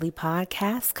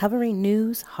Podcast covering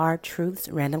news, hard truths,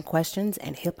 random questions,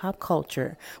 and hip hop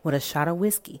culture with a shot of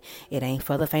whiskey. It ain't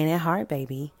for the faint at heart,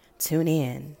 baby. Tune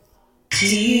in.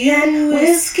 Tea and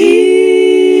whiskey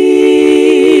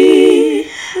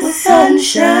with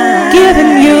sunshine.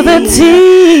 Giving you the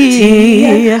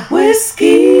tea. And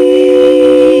whiskey.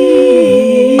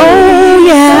 Oh,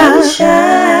 yeah.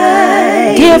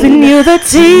 Sunshine. Giving you the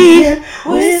tea. And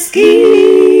whiskey.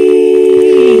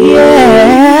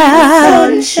 Yeah.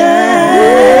 Sunshine.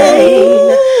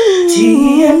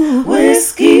 Tea and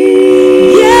whiskey.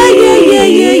 Yeah.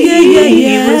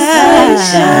 With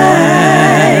sunshine.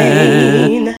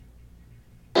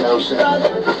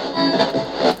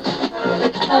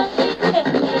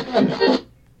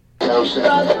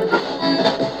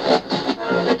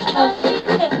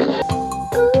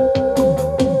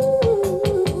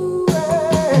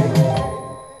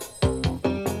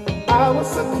 I was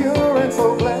secure and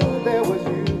so glad there was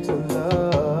you to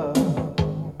love.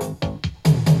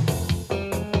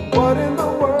 What in the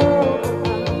world could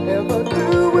I ever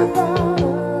do without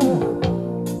her?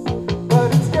 But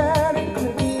it's getting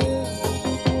clear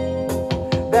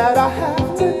that I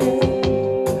have to get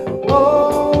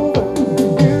over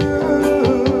you.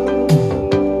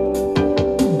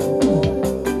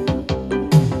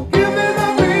 Give me the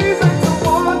reason to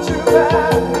want you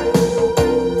back.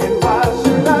 And why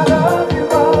should I love you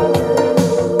more?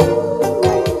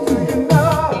 Do you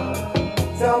know?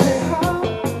 Tell me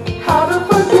how to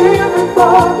forgive and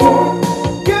forget.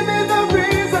 Give me the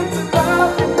reason to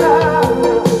love you now.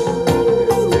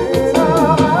 It's been a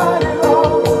mighty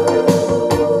long time,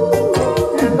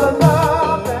 and the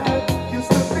love that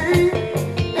used to be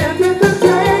ended the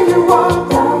day you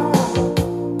walked out.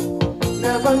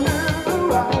 Never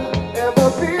knew I'd ever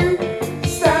be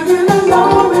standing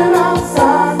alone and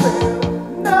outside with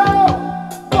no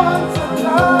one to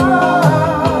love.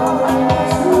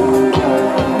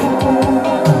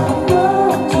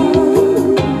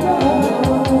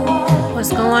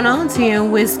 What's going on, Tea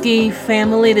and Whiskey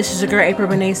family? This is your girl, April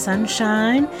Renee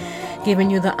Sunshine,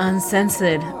 giving you the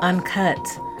uncensored, uncut,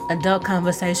 adult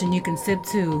conversation you can sip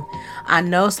to. I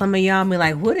know some of y'all be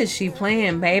like, what is she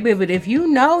playing, baby? But if you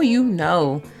know, you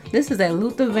know. This is a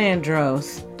Luther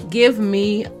Vandross. Give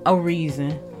me a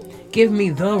reason. Give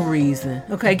me the reason.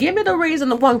 Okay, give me the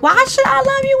reason. Why should I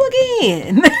love you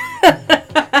again?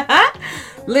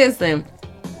 Listen,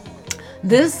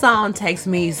 this song takes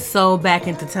me so back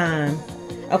into time.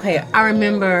 Okay, I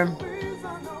remember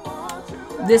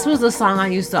this was a song I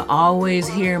used to always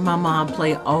hear my mom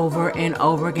play over and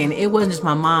over again. It wasn't just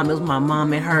my mom, it was my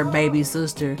mom and her baby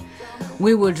sister.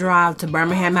 We would drive to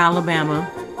Birmingham,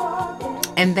 Alabama,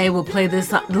 and they would play this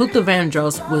song. Luther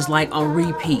Vandross was like on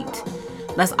repeat.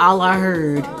 That's all I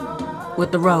heard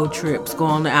with the road trips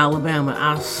going to Alabama.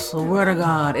 I swear to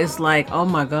God, it's like, oh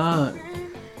my God.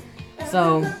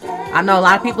 So, I know a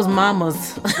lot of people's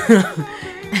mamas,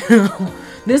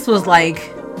 this was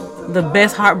like the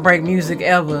best heartbreak music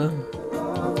ever.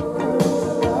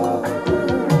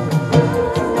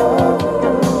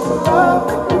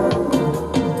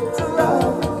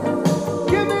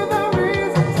 Give me the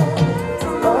reason to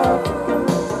love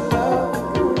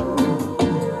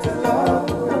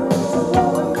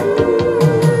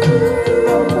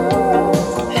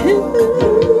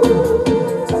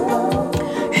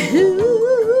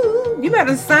You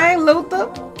better sing, Luther.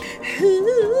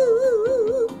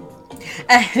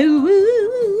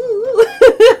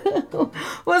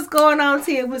 What's going on,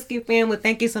 Tea and Whiskey family?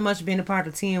 Thank you so much for being a part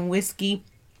of Tea and Whiskey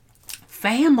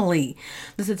family.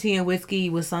 This is Tea and Whiskey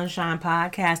with Sunshine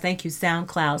Podcast. Thank you,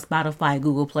 SoundCloud, Spotify,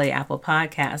 Google Play, Apple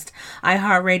Podcast,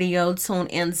 iHeartRadio,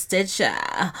 TuneIn, Stitcher.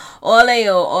 Ole.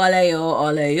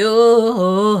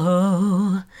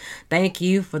 Thank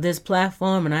you for this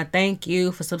platform, and I thank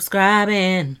you for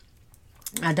subscribing.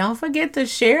 Don't forget to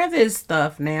share this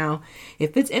stuff now.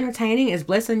 If it's entertaining, it's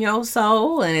blessing your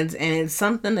soul, and it's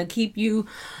something to keep you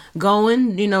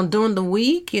going, during the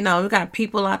week. We got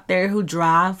people out there who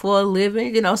drive for a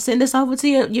living. Send this over to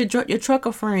your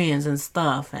trucker friends and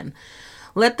stuff, and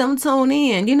let them tune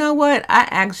in. You know what? I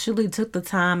actually took the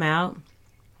time out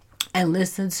and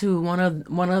listened to one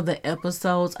of the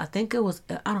episodes. I think it was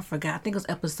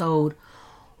episode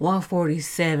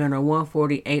 147 or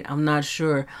 148, I'm not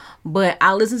sure, but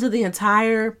I listened to the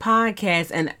entire podcast,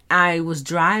 and I was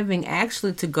driving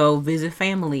actually to go visit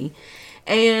family,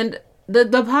 and the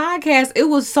podcast, it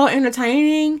was so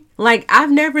entertaining. Like, I've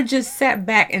never just sat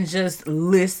back and just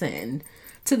listened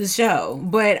to the show,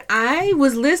 but I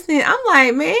was listening. I'm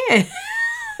like, man,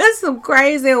 there's some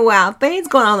crazy and wild things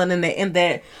going on in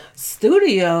that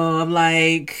studio. I'm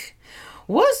like,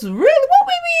 What's really what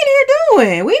we be in here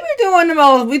doing? We be doing the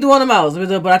most. We doing the most.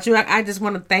 But I just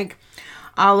want to thank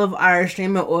all of our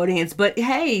streaming audience. But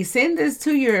hey, send this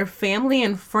to your family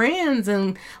and friends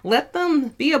and let them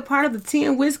be a part of the Tea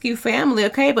and Whiskey family,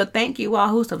 okay? But thank you all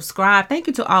who subscribe. Thank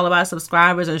you to all of our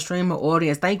subscribers and streamer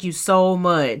audience. Thank you so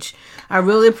much. I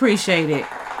really appreciate it.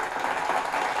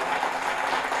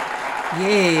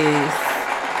 Yes.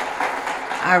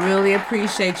 I really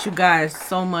appreciate you guys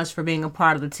so much for being a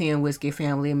part of the Tea and Whiskey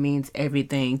family. It means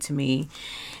everything to me.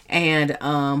 And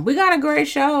we got a great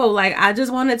show. Like, I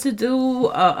just wanted to do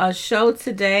a show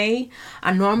today.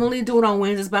 I normally do it on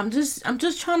Wednesdays, but I'm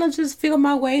just trying to just feel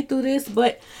my way through this.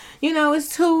 But you know,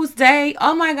 it's Tuesday.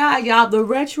 Oh my God, y'all, the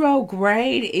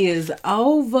retrograde is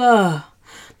over.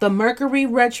 The Mercury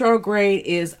retrograde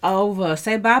is over.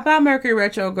 Say bye-bye, Mercury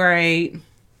retrograde.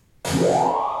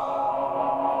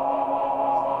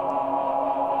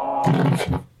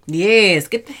 Yes,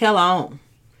 get the hell on.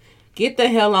 Get the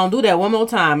hell on. Do that one more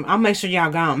time. I'll make sure y'all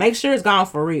gone. Make sure it's gone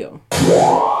for real.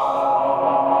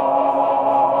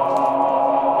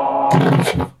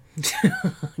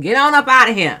 Get on up out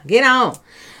of here. Get on.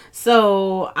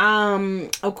 So,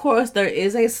 of course, there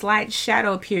is a slight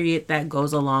shadow period that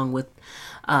goes along with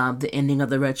the ending of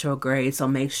the retrograde. So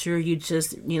make sure you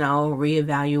just,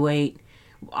 reevaluate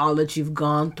all that you've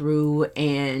gone through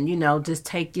and, just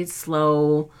take it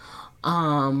slow.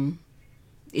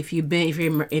 If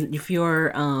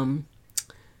your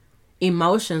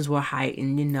emotions were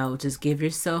heightened, just give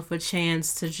yourself a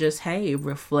chance to just,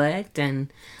 reflect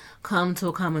and come to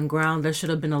a common ground. There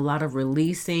should have been a lot of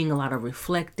releasing, a lot of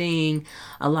reflecting,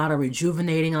 a lot of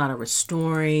rejuvenating, a lot of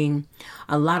restoring,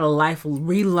 a lot of life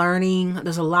relearning.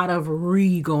 There's a lot of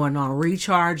going on,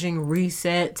 recharging,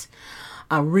 reset,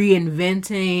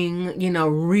 reinventing,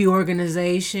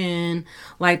 reorganization.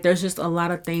 Like, there's just a lot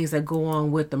of things that go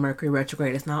on with the Mercury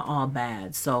retrograde. It's not all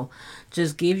bad. So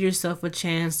just give yourself a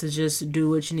chance to just do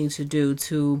what you need to do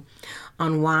to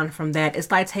unwind from that.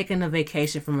 It's like taking a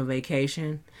vacation from a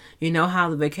vacation. You know how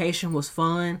the vacation was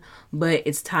fun, but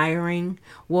it's tiring?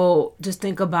 Well, just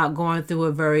think about going through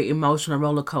a very emotional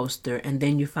roller coaster and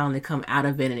then you finally come out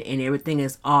of it and everything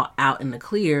is all out in the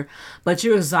clear, but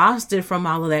you're exhausted from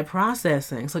all of that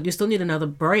processing. So you still need another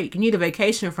break. You need a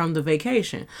vacation from the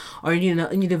vacation, or you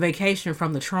need a vacation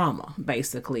from the trauma,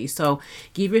 basically. So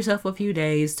give yourself a few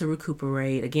days to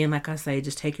recuperate. Again, like I say,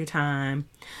 just take your time.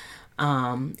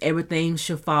 Everything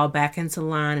should fall back into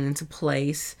line and into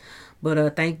place.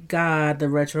 But thank God the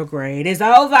retrograde is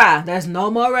over. There's no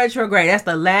more retrograde. That's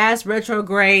the last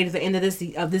retrograde at the end of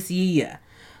this year.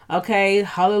 Okay,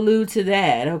 hallelujah to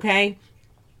that. Okay,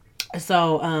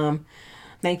 so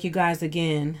thank you guys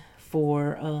again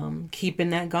for keeping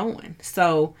that going.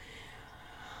 So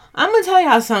I'm gonna tell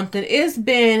y'all something. It's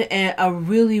been a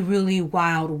really, really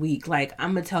wild week. Like,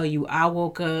 I'm gonna tell you, I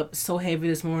woke up so heavy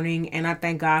this morning, and I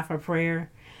thank God for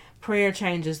prayer. Prayer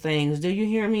changes things. Do you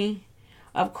hear me?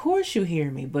 Of course you hear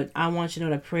me, but I want you to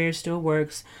know that prayer still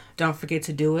works. Don't forget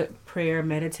to do it. Prayer,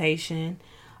 meditation,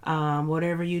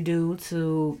 whatever you do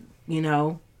to,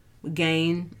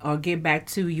 gain or get back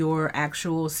to your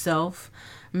actual self,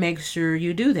 make sure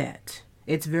you do that.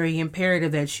 It's very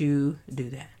imperative that you do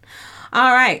that.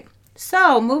 All right.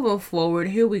 So moving forward,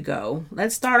 here we go.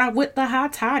 Let's start off with the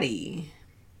hot toddy.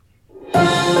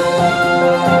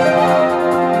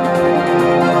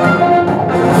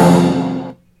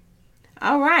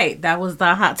 All right, that was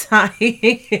the hot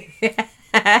toddy.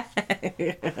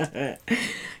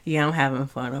 Yeah, I'm having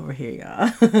fun over here,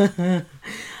 y'all.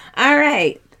 All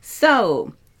right,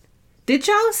 so did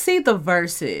y'all see the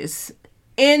Versus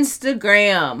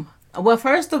Instagram? Well,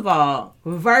 first of all,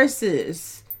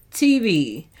 Versus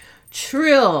TV,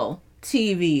 Trill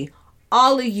TV,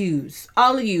 all of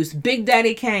yous, Big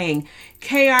Daddy Kane,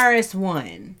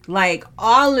 KRS-One, like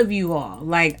all of you all,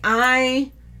 like I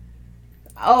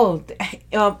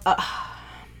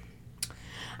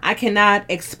cannot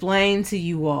explain to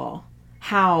you all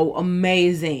how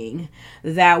amazing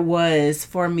that was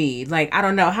for me. Like, I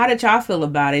don't know, how did y'all feel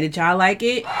about it? Did y'all like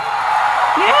it?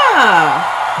 Yeah.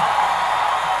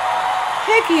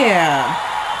 Heck yeah.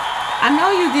 I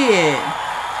know you did.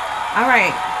 All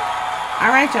right,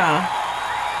 y'all.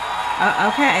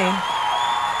 Okay.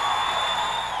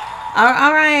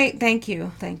 All right. Thank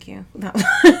you. No.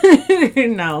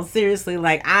 No, seriously,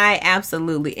 like, I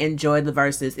absolutely enjoyed the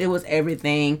Versus. It was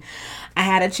everything. I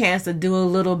had a chance to do a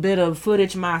little bit of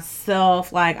footage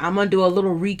myself. Like, I'm going to do a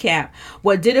little recap.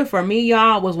 What did it for me,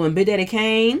 y'all, was when Big Daddy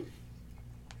Kane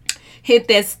hit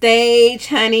that stage,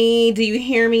 honey. Do you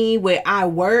hear me? With I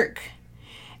Work.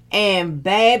 And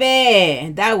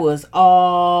baby, that was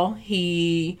all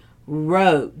he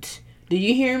wrote. Do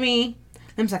you hear me?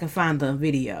 Let me see if I can find the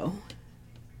video.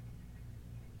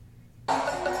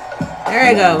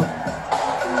 There you go.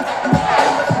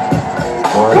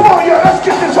 Come on, yeah, let's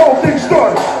get this whole thing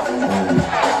started.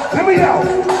 Let me out.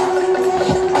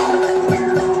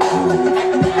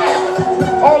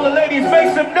 All the ladies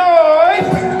make some noise.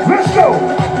 Let's go.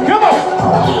 Come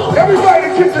on. Everybody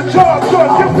get the job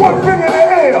done. Get one finger in the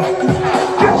air.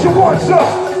 Get your ones up.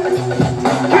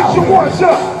 Get your ones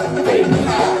up.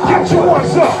 Get your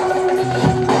ones up.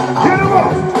 Get them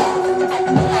up.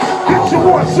 Get your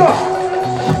ones up.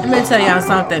 Let me tell y'all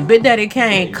something. Big Daddy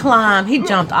Kane climbed. He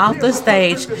jumped off the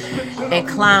stage and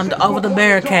climbed over the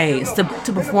barricades to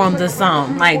perform this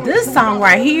song. Like, this song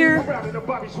right here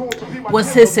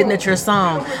was his signature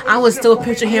song. I would still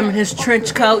picture him in his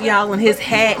trench coat, y'all, and his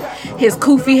hat, his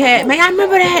kufi hat. Man, I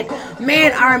remember that.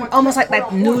 Man, almost like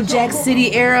that New Jack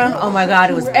City era. Oh my God,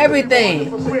 it was everything.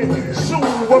 Soon,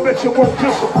 I bet you won't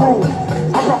disapprove.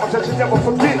 I promise that you never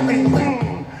forget me.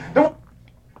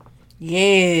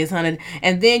 Yes, honey.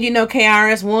 And then, you know,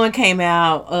 KRS-One came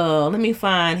out. Let me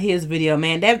find his video,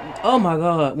 man. That, oh my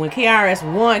God, when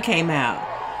KRS-One came out,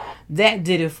 that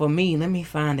did it for me. Let me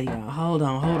find it, y'all. Hold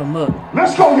on, hold them up.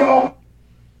 Let's go, y'all.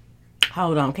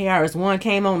 Hold on. KRS-One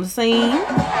came on the scene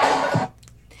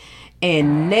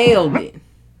and nailed it.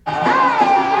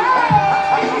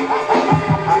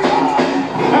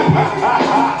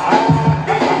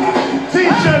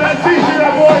 Teacher,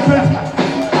 that boy.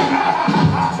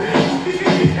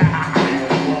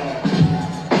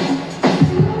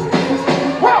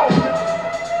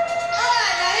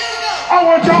 I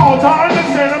want y'all to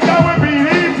understand I'm done with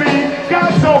BDP.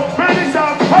 Got so many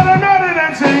songs, but I'm not an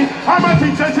MC. I'm a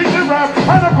teacher, teaching rap,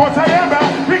 and of course I am back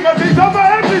because these are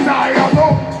my MCs. I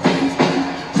know.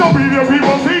 So BDP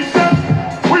will teach them.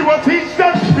 We will teach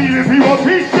them. BDP will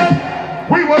teach them.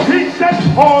 We will teach them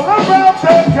all about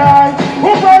the guy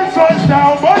who burns us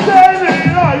down, but then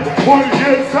he like what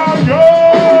gets on you.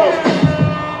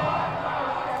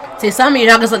 See, some of you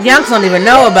youngsters don't even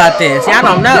know about this. Y'all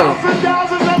don't know.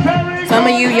 Some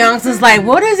of you youngsters like,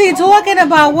 what is he talking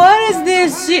about? What is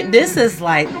this shit? This is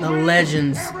like the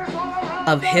legends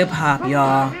of hip-hop,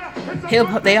 y'all.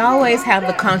 Hip-hop, they always have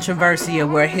the controversy of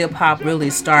where hip-hop really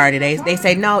started. They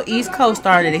say, no, East Coast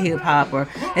started the hip-hop, or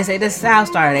they say the South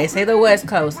started. They say the West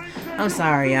Coast. I'm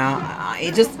sorry, y'all.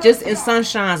 It just in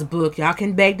Sunshine's book, y'all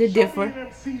can beg to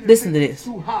differ. Listen to this.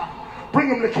 Bring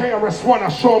him to KRS-One, I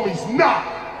show him he's not.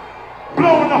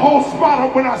 Blowing the whole spot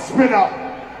up when I spit up.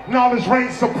 Knowledge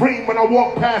reigns supreme when I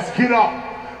walk past, get up.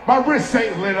 My wrists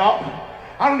ain't lit up.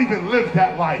 I don't even live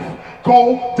that life.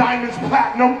 Gold, diamonds,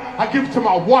 platinum, I give to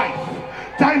my wife.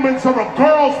 Diamonds are a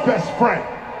girl's best friend,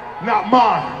 not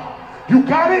mine. You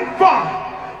got it?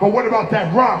 Fine. But what about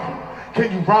that rhyme?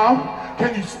 Can you rhyme?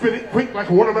 Can you spit it quick like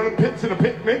a watermelon pits in a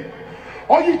picnic?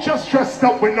 Or you just dressed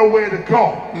up with nowhere to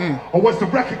go? Or was the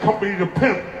record company the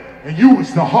pimp and you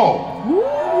was the hoe?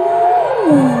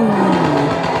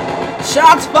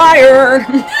 Shots fired.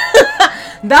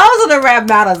 Those are the rap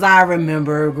battles I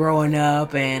remember growing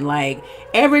up, and like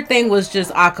everything was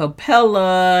just a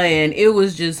cappella, and it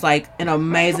was just like an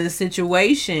amazing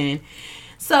situation.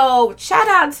 So shout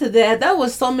out to that. There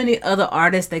was so many other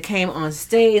artists that came on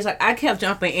stage. Like, I kept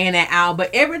jumping in and out,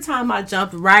 but every time I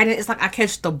jumped right in, it's like I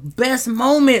catch the best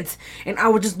moments and I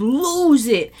would just lose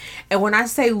it. And when I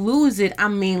say lose it, I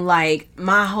mean like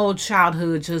my whole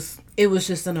childhood it was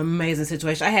just an amazing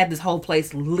situation. I had this whole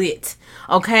place lit.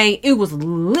 Okay? It was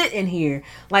lit in here.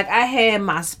 Like, I had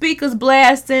my speakers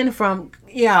blasting from,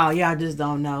 y'all just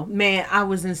don't know. Man, I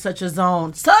was in such a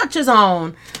zone.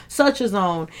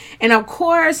 And of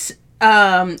course,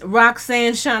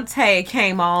 Roxanne Shante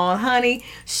came on. Honey,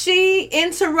 she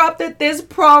interrupted this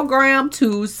program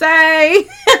to say,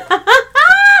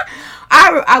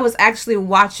 I was actually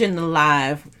watching the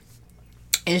live,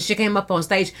 and she came up on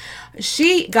stage.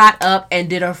 She got up and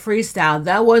did a freestyle.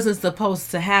 That wasn't supposed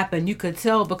to happen. You could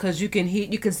tell because you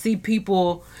can see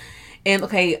people. And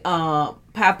okay,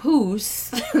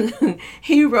 Papoose,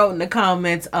 he wrote in the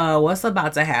comments, what's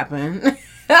about to happen?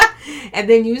 And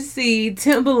then you see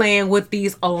Timbaland with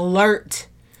these alert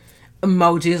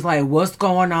emojis, like, what's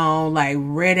going on? Like,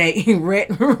 red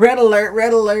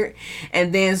alert.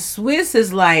 And then Swiss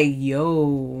is like, yo,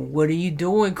 what are you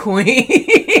doing, queen?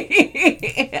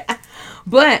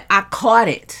 But I caught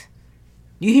it.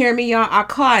 You hear me, y'all? I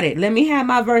caught it. Let me have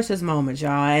my versus moment,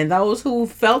 y'all. And those who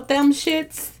felt them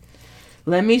shits,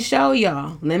 let me show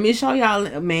y'all. Man,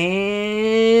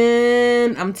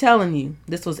 I'm telling you,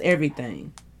 this was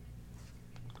everything.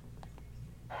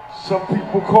 Some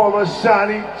people call her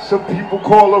shiny, some people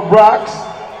call her rocks.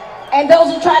 And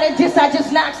those who try to diss, I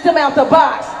just knocks them out the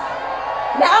box.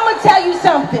 Now I'm gonna tell you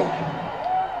something.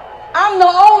 I'm the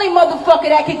only motherfucker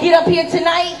that could get up here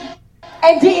tonight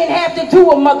and didn't have to do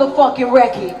a motherfucking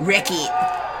record.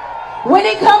 When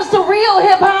it comes to real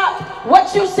hip hop,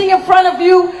 what you see in front of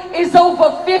you is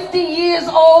over 50 years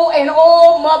old and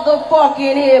all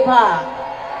motherfucking hip hop.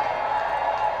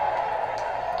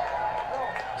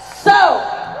 So,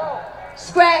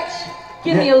 Scratch,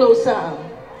 give me a little something.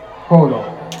 Hold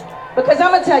on. Because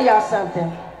I'm gonna tell y'all something.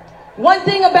 One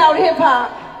thing about hip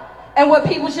hop and what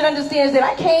people should understand is that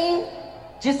I came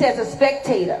just as a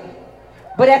spectator.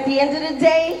 But at the end of the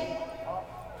day,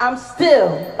 I'm still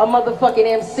a motherfucking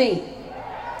MC.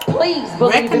 Please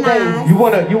believe it, baby. You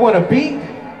want a beat?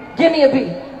 Give me a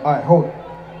beat. All right, hold it.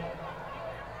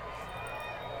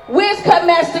 Where's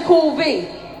Cutmaster Cool V?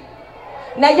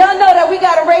 Now y'all know that we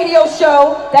got a radio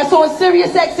show that's on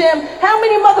Sirius XM. How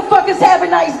many motherfuckers have a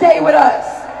nice day with us?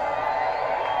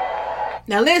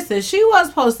 Now listen, she was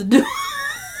supposed to do.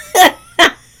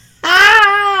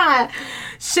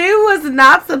 She was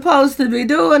not supposed to be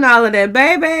doing all of that,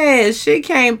 baby. She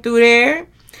came through there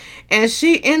and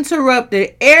she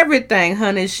interrupted everything,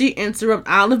 honey. She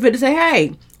interrupted all of it to say,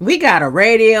 hey, we got a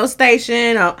radio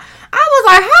station. I was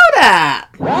like, hold up.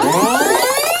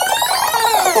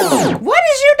 What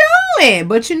is you doing?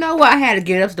 But you know what? I had to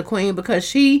get up to the queen because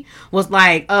she was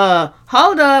like,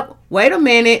 hold up. Wait a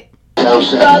minute.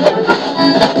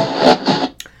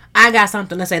 I got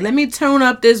something to say. Let me turn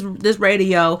up this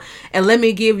radio and let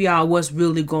me give y'all what's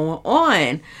really going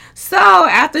on. So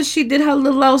after she did her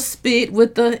little old spit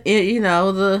with the, you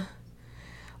know, the,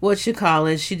 what you call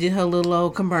it, she did her little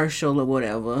old commercial or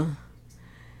whatever.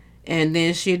 And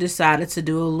then she decided to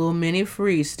do a little mini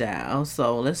freestyle.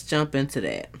 So let's jump into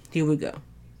that. Here we go.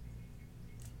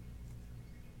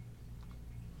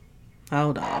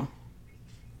 Hold on.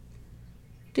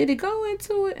 Did it go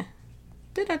into it?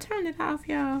 Did I turn it off,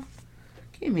 y'all?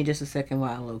 Give me just a second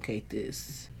while I locate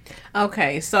this.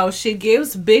 Okay, so she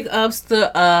gives big ups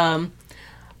to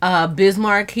Biz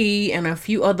Markie and a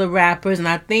few other rappers, and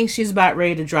I think she's about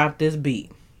ready to drop this beat.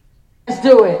 Let's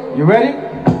do it. You ready?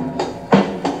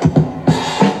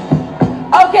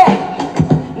 Okay.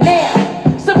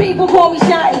 Now, some people call me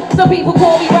Shiny, some people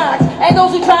call me Rocks, and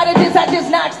those who try to diss, I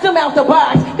just knocks them out the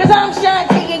box. Cause I'm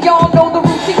Shantae and y'all know the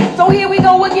routine. So here we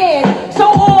go again. So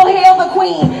all hail the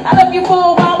queen. I left you for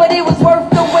a while, but it was worth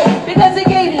the wait. Because it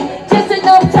gave me just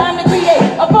enough time to create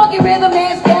a funky rhythm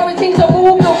that's guaranteed to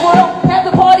move the world. Have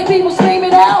the party people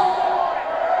screaming out.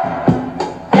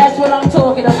 That's what I'm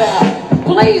talking about.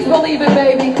 Please believe it,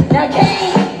 baby. Now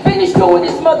Kane, finish doing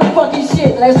this motherfucking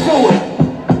shit. Let's do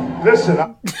it. Listen.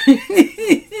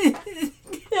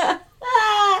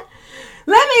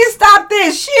 Let me stop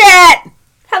this shit.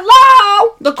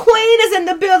 Hello? The queen is in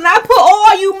the building. I put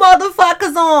all you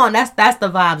motherfuckers on. That's the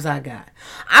vibes I got.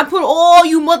 I put all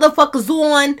you motherfuckers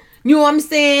on. You know what I'm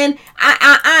saying?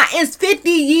 It's 50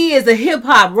 years of hip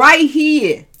hop right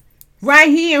here. Right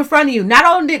here in front of you. Not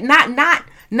only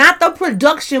not the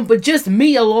production, but just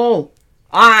me alone.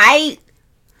 Alright?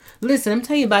 Listen, I'm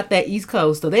telling you about that East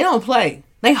Coast. So they don't play.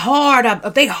 They hard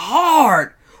up. They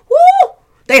hard. Woo!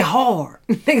 They hard.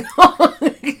 They hard.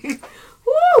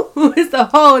 Woo! It's a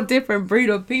whole different breed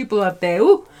of people up there.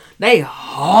 Woo! They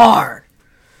hard.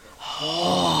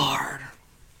 Hard.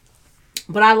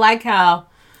 But I like how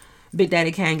Big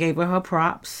Daddy Kane gave her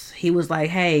props. He was like,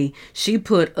 hey, she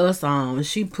put us on.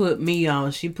 She put me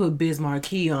on. She put Biz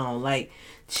Markie on. Like,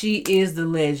 she is the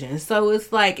legend. So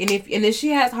it's like, and if she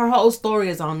has, her whole story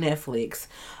is on Netflix.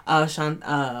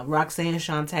 Roxanne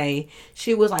Shante,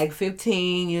 she was like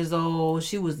 15 years old.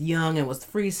 She was young and was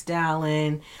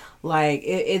freestyling. Like,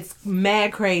 it's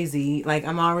mad crazy. Like,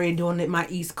 I'm already doing it my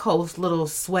East Coast little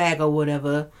swag or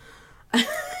whatever.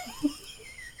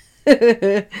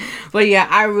 But yeah,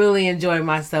 I really enjoyed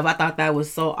myself. I thought that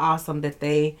was so awesome that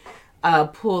they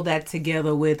pulled that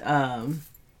together with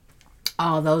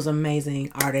all those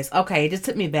amazing artists. Okay, it just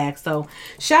took me back. So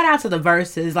shout out to the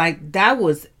verses. Like, that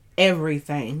was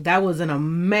everything. That was an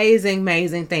amazing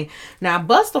thing. Now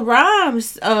Busta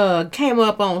Rhymes came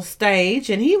up on stage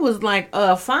and he was like,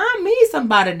 find me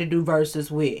somebody to do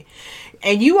verses with.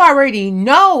 And you already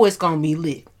know it's gonna be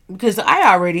lit. Because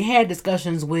I already had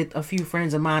discussions with a few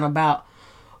friends of mine about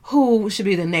who should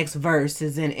be the next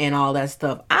verses and all that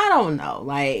stuff. I don't know.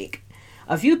 Like,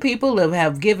 a few people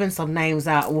have given some names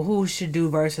out who should do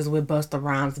verses with Busta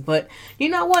Rhymes. But you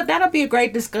know what? That'll be a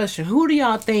great discussion. Who do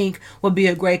y'all think would be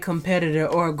a great competitor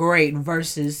or a great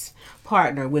versus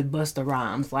partner with Busta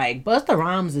Rhymes? Like, Busta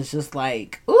Rhymes is just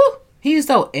like, ooh, He's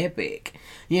so epic,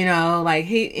 you know. Like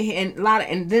he and a lot of,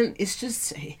 and then it's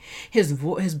just his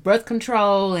breath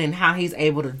control and how he's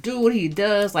able to do what he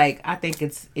does. Like I think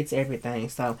it's everything.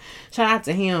 So shout out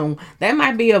to him. That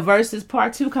might be a versus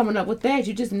part 2 coming up with that.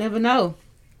 You just never know.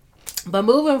 But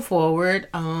moving forward,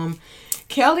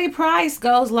 Kelly Price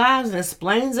goes live and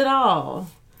explains it all.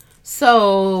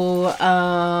 So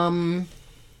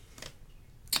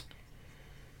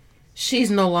she's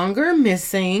no longer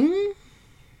missing.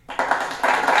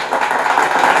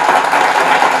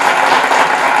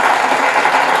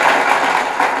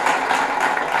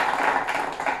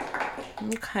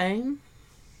 Okay.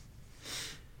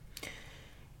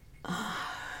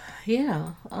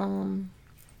 Yeah.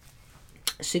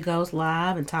 She goes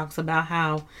live and talks about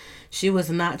how she was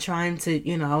not trying to,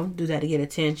 you know, do that to get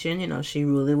attention. You know, she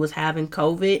really was having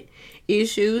COVID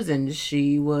issues and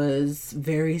she was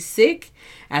very sick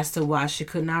as to why she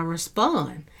could not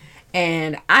respond.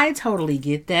 And I totally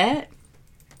get that.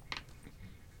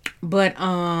 But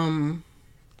I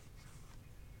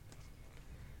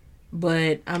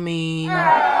mean,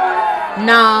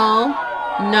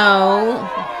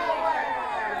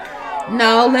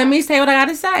 no, let me say what I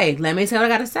gotta say.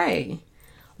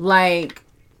 Like,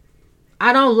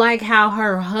 I don't like how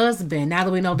her husband, now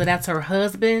that we know that that's her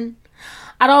husband,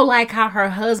 I don't like how her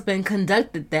husband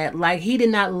conducted that. Like, he did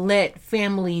not let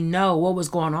family know what was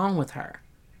going on with her.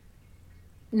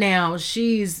 Now,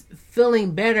 she's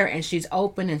feeling better and she's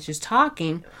open and she's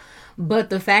talking, but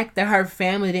the fact that her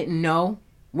family didn't know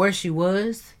where she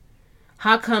was,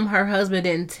 how come her husband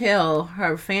didn't tell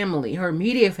her family, her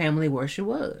immediate family, where she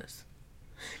was?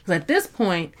 Because at this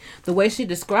point, the way she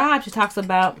describes, she talks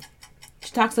about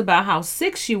how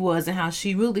sick she was and how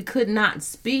she really could not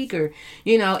speak, or,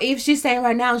 you know, if she's saying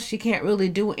right now she can't really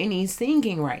do any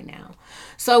singing right now.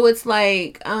 So it's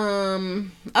like,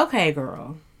 okay,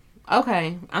 girl.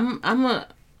 Okay. I don't know.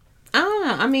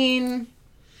 I mean,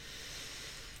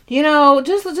 you know,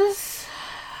 just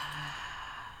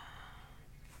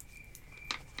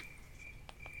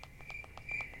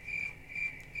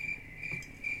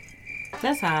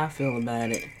that's how I feel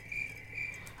about it.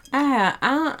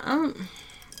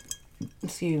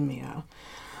 Excuse me, y'all.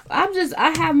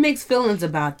 I have mixed feelings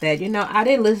about that. You know, I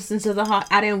didn't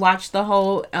watch the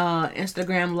whole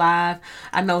Instagram live.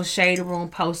 I know Shade Room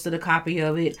posted a copy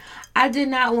of it. I did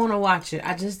not want to watch it.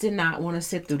 I just did not want to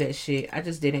sit through that shit. I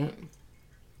just didn't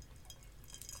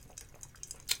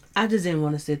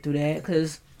want to sit through that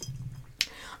because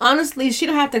honestly, she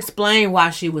don't have to explain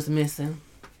why she was missing.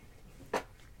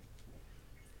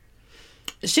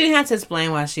 She didn't have to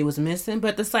explain why she was missing,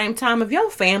 but at the same time, if your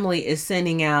family is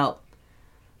sending out,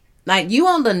 like, you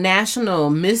on the national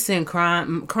missing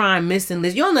crime missing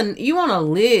list, you on a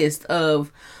list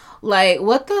of, like,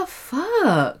 what the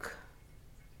fuck?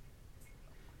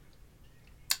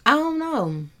 I don't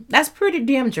know. That's pretty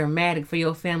damn dramatic for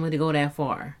your family to go that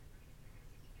far.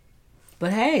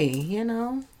 But hey, you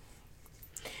know,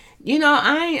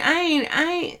 I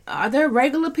ain't. Are there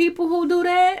regular people who do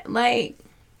that? Like,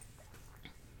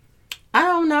 I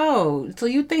don't know. So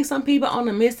you think some people on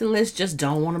the missing list just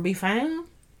don't want to be found?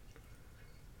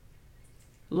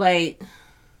 Like,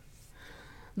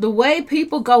 the way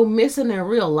people go missing in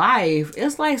real life,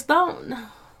 it's like, I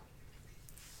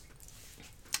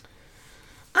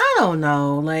don't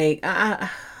know. Like,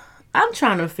 I'm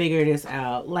trying to figure this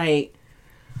out. Like,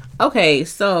 okay,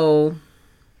 so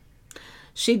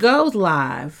she goes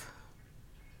live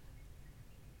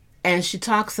and she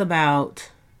talks about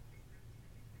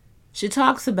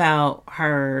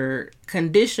her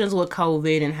conditions with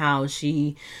COVID and how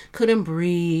she couldn't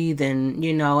breathe, and,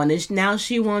 you know, and now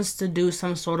she wants to do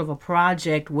some sort of a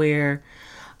project where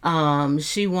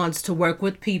she wants to work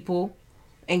with people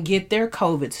and get their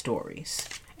COVID stories.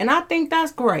 And I think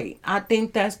that's great. I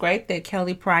think that's great that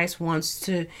Kelly Price wants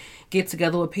to get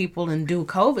together with people and do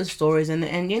COVID stories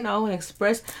and you know, and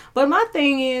express. But my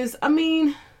thing is, I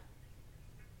mean,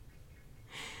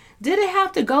 did it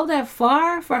have to go that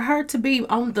far for her to be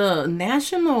on the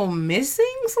national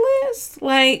missings list?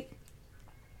 Like,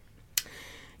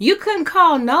 you couldn't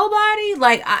call nobody?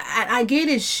 Like, I get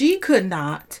it, she could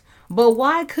not. But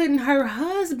why couldn't her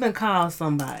husband call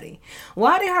somebody?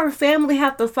 Why did her family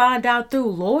have to find out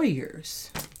through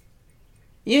lawyers?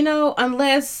 You know,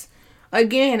 unless,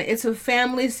 again, it's a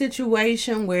family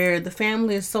situation where the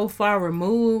family is so far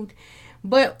removed.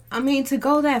 But, I mean, to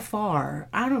go that far,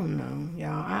 I don't know,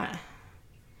 y'all.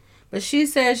 But she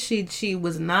says she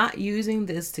was not using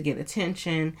this to get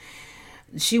attention.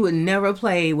 She would never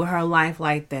play with her life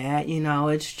like that. You know,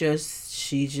 it's just,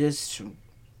 she just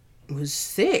was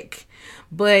sick.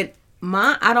 But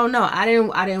I don't know. I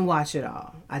didn't watch it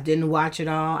all. I didn't watch it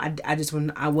all. I just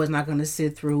I was not going to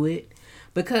sit through it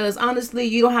because honestly,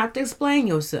 you don't have to explain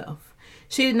yourself.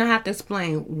 She did not have to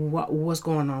explain what's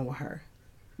going on with her.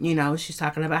 You know, she's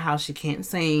talking about how she can't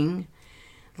sing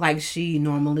like she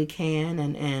normally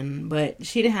can, but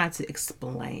she didn't have to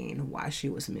explain why she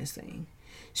was missing.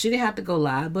 She didn't have to go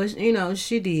live, but you know,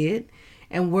 she did,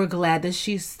 and we're glad that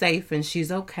she's safe and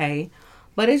she's okay.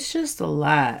 But it's just a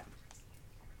lot.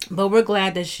 But we're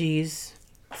glad that she's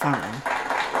fine.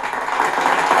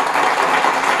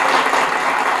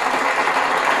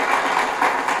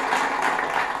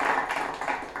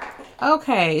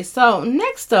 Okay, so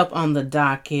next up on the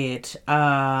docket,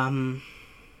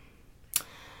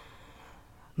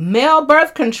 male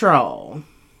birth control.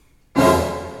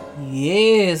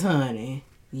 Yes, honey.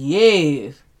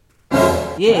 Yes.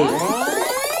 Yes.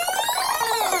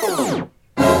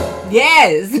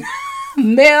 Yes.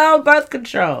 Male birth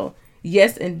control.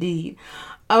 Yes, indeed.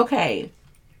 Okay.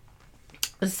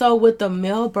 So with the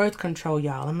male birth control,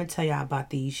 y'all, let me tell y'all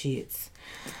about these shits.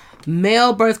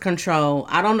 Male birth control.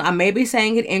 I may be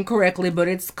saying it incorrectly, but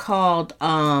it's called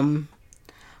CASO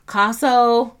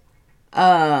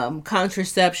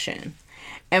contraception.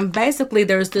 And basically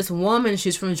there's this woman,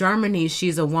 she's from Germany,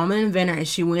 she's a woman inventor, and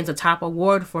she wins a top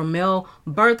award for male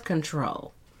birth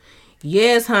control.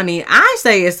 Yes, honey, I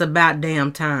say it's about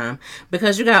damn time,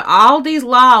 because you got all these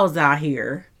laws out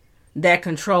here that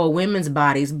control women's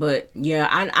bodies, but yeah,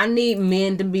 I need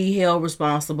men to be held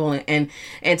responsible and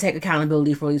take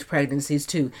accountability for these pregnancies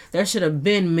too. There should have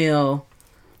been male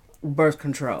birth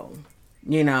control.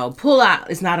 You know, pull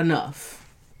out is not enough.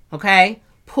 Okay?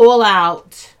 Pull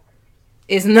out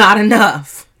is not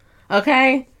enough.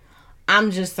 Okay? I'm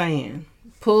just saying.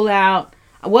 Pull out.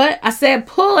 What? I said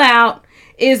pull out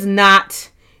is not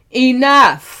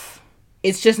enough.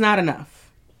 It's just not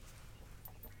enough.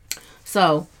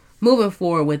 So, moving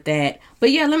forward with that.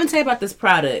 But yeah, let me tell you about this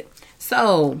product.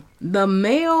 So, the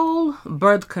male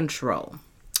birth control.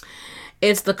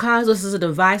 It's the Cosmos is a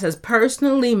device that's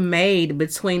personally made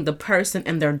between the person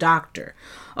and their doctor,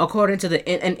 according to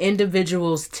an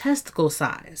individual's testicle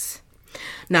size.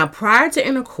 Now, prior to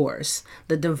intercourse,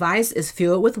 the device is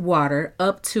filled with water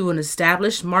up to an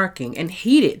established marking and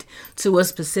heated to a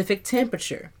specific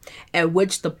temperature, at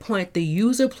which the point the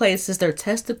user places their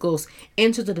testicles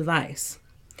into the device.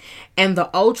 And the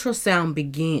ultrasound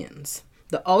begins.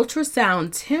 The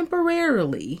ultrasound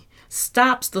temporarily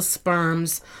stops the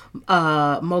sperm's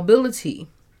mobility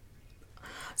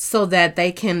so that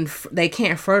they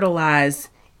can't fertilize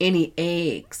any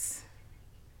eggs.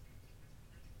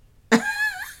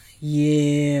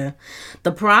 Yeah.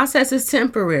 The process is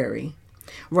temporary,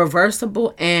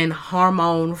 reversible, and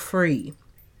hormone-free.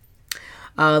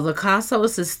 The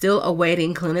Cosmos is still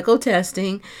awaiting clinical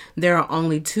testing. There are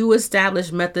only 2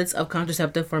 established methods of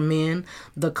contraceptive for men,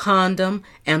 the condom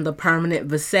and the permanent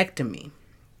vasectomy.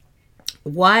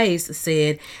 Weiss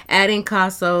said, adding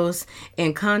Cosmos,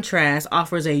 in contrast,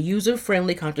 offers a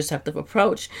user-friendly contraceptive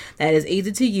approach that is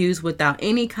easy to use without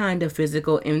any kind of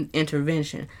physical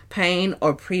intervention, pain,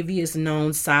 or previous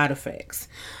known side effects.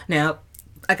 Now,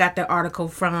 I got that article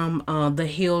from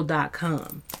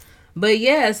thehill.com. But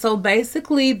yeah, so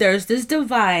basically there's this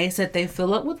device that they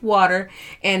fill up with water,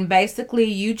 and basically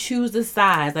you choose the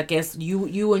size. I guess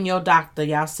you and your doctor,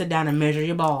 y'all sit down and measure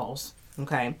your balls.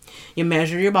 Okay? You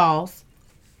measure your balls.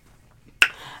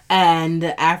 And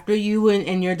after you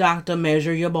and your doctor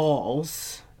measure your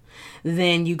balls,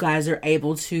 then you guys are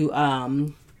able to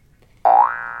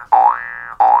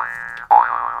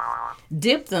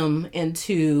dip them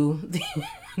into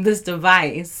this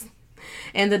device.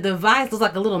 And the device looks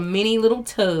like a little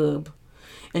tub.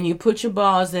 And you put your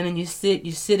balls in and you sit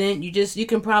in. You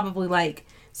can probably like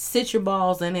sit your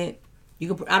balls in it.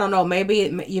 You can, I don't know, maybe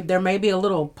there may be a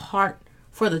little part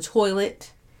for the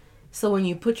toilet. So when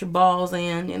you put your balls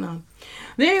in, you know.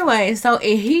 But anyway, so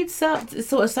it heats up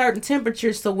to a certain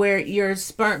temperature so where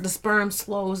the sperm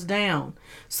slows down.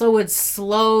 So it's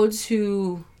slow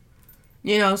to,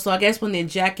 you know, so I guess when the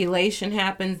ejaculation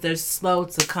happens, they're slow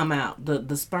to come out.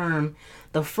 The sperm,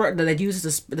 that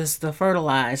uses to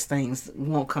fertilize things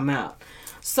won't come out.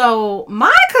 So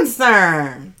my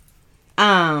concern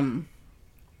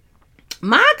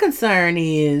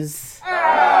is,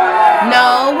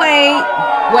 no, wait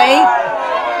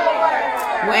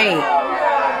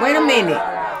a minute.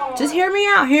 Just hear me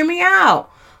out.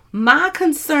 My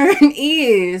concern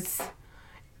is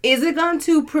it going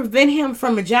to prevent him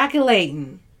from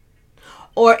ejaculating?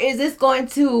 Or is this going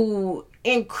to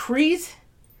increase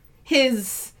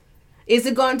is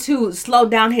it going to slow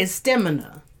down his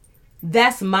stamina?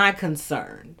 That's my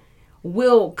concern.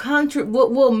 will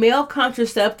male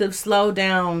contraceptives slow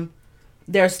down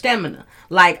their stamina?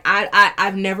 Like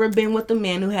I've never been with a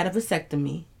man who had a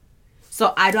vasectomy,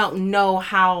 so I don't know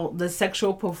how the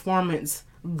sexual performance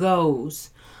goes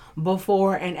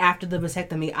before and after the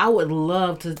vasectomy. I would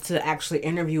love to actually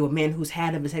interview a man who's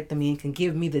had a vasectomy and can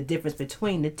give me the difference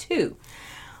between the two.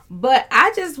 But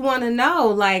I just want to know,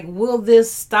 like, will this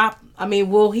stop? I mean,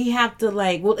 will he have to,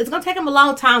 like, well, it's going to take him a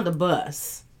long time to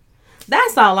bust.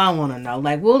 That's all I want to know.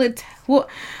 Like, will it,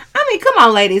 I mean, come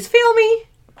on, ladies, feel me?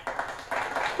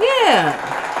 Yeah.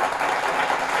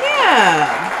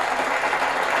 Yeah.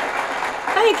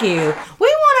 Thank you. We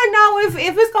want to know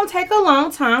if it's going to take a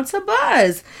long time to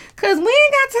buzz. Because we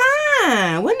ain't got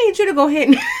time. We need you to go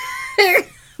ahead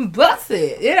and bust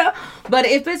it, you know? But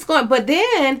if it's going, but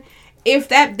then, if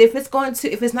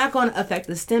it's not going to affect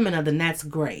the stamina, then that's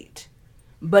great.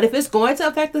 But if it's going to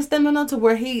affect the stamina to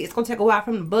where it's going to take a while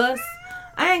from the bus,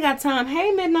 I ain't got time. Hey,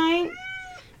 Midnight.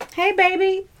 Hey,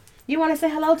 baby. You want to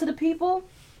say hello to the people?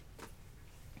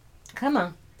 Come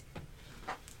on.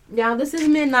 Y'all, this is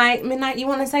Midnight. Midnight, you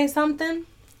want to say something?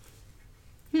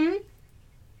 Want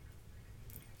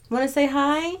to say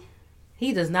hi?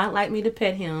 He does not like me to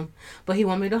pet him, but he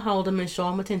want me to hold him and show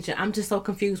him attention. I'm just so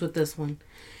confused with this one.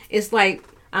 It's like,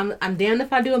 I'm damned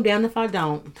if I do, I'm damned if I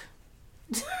don't.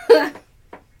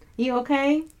 You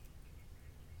okay?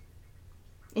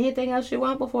 Anything else you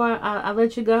want before I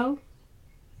let you go?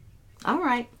 All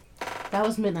right. That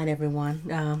was Midnight,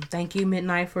 everyone. Thank you,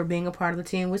 Midnight, for being a part of the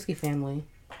Tea and Whiskey family.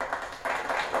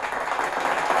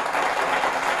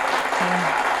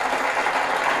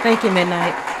 Thank you,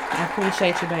 Midnight. I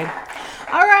appreciate you, babe.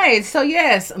 All right, so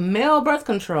yes, male birth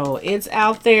control. It's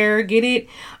out there. Get it.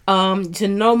 To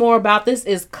know more about this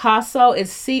is COSO.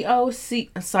 It's COSO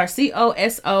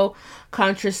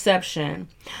contraception.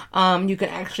 You can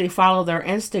actually follow their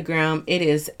Instagram. It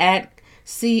is at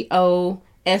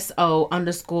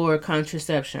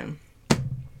COSO_contraception.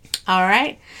 All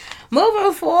right,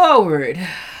 moving forward,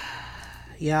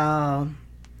 y'all.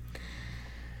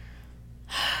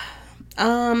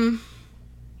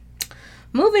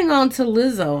 Moving on to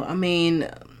Lizzo. I mean,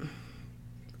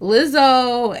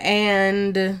 Lizzo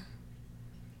and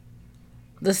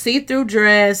the see-through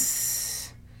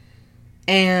dress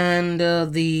and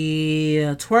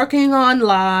the twerking on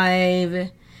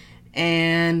live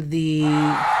and the...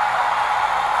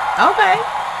 Okay.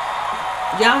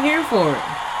 Y'all here for it.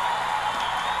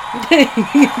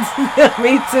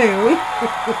 Me too.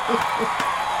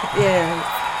 Yeah.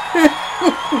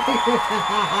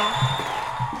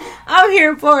 I'm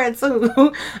here for it too.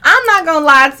 I'm not gonna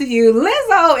lie to you.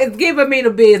 Lizzo is giving me the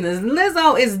business.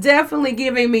 Lizzo is definitely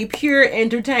giving me pure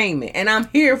entertainment, and I'm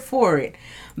here for it.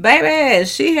 Baby,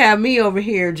 she had me over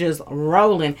here just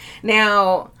rolling.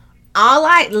 Now, all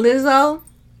right, Lizzo,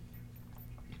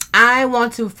 I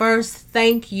want to first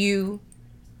thank you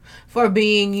for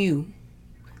being you.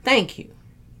 Thank you.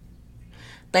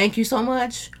 Thank you so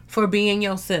much for being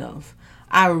yourself.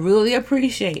 I really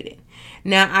appreciate it.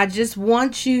 Now, I just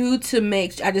want you to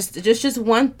just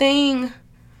one thing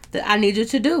that I need you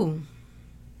to do.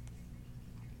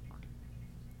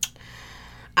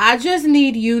 I just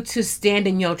need you to stand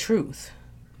in your truth.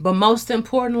 But most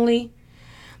importantly,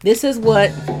 this is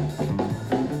what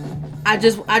I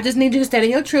just need you to stand in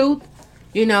your truth.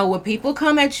 You know, when people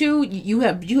come at you, you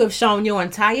have shown your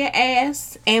entire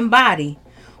ass and body.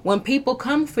 When people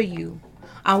come for you,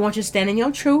 I want you to stand in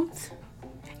your truth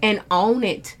and own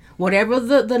it. Whatever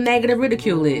the negative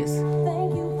ridicule is.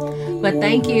 But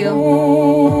thank you.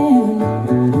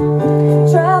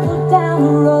 Travel down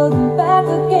the road and back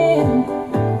again.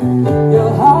 Your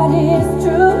heart is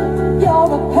true.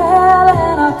 You're a pal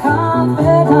and a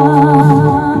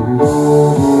confidant.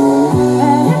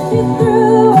 And if you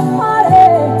threw a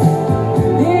party,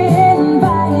 you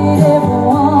invited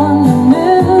everyone you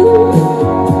knew.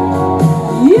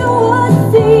 You would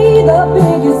see the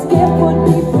biggest gift would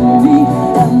be for me.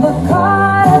 The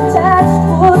card attached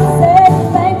would say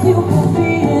thank you for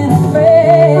being a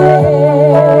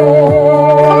friend.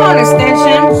 Come on,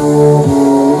 extension.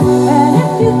 And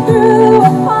if you threw a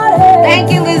party,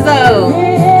 thank you, Lizzo.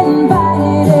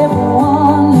 Invited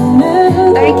everyone you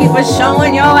knew. Thank you for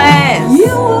showing your ass.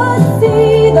 You would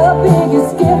see the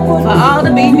biggest gift would for all the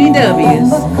BBWs.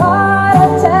 The card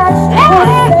attached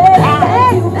would say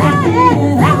thank you for being a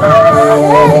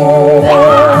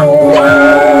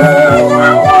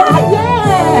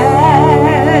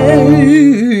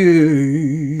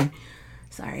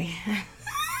Sorry.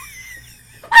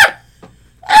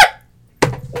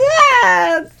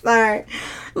 Yeah, sorry.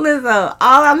 Lizzo,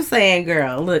 all I'm saying,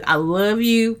 girl, look, I love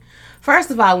you.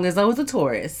 First of all, Lizzo is a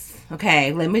Taurus.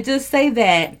 Okay, let me just say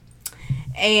that.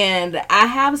 And I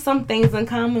have some things in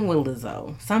common with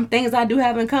Lizzo. Some things I do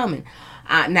have in common.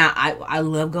 I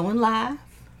love going live.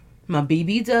 My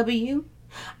BBW.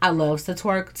 I love to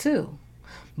twerk too.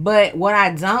 But what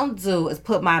I don't do is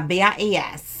put my bare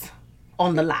ass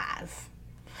on the live.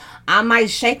 I might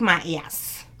shake my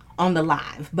ass on the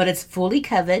live, but it's fully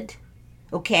covered.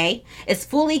 Okay? It's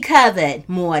fully covered,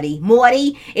 Morty.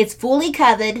 Morty, it's fully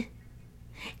covered.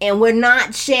 And we're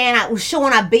not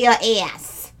showing our bare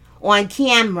ass on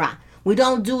camera. We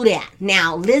don't do that.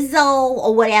 Now, Lizzo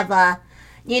or whatever,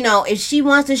 if she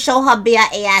wants to show her bare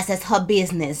ass, that's her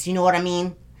business. You know what I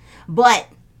mean? But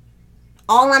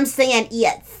all I'm saying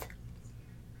is,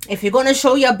 if you're going to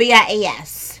show your bare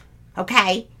ass,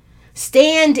 okay,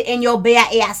 stand in your bare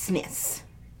assness.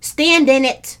 Stand in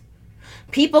it.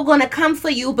 People going to come for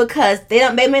you because they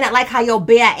may not like how your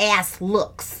bare ass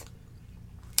looks.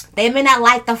 They may not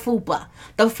like the fupa.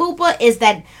 The fupa is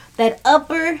that fat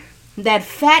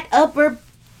upper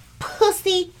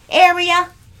pussy area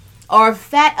or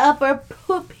fat upper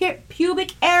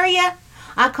pubic area.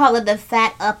 I call it the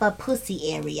fat upper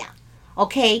pussy area.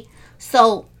 Okay?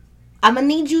 So, I'm going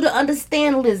to need you to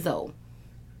understand, Lizzo,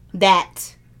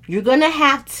 that you're going to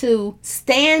have to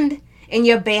stand in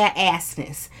your bare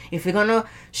assness. If you're going to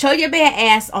show your bare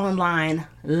ass online,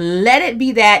 let it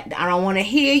be that. I don't want to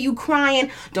hear you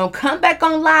crying. Don't come back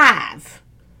on live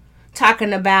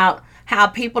talking about how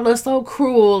people are so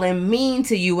cruel and mean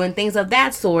to you and things of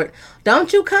that sort.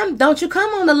 Don't you come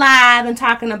on the live and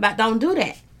talking about, don't do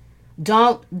that.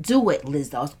 Don't do it,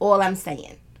 Lizzo. That's all I'm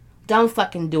saying. Don't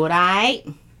fucking do it, alright?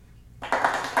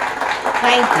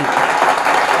 Thank you.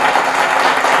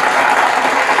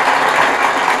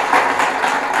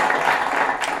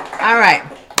 All right,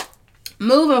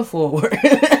 moving forward.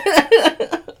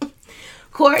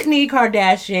 Kourtney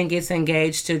Kardashian gets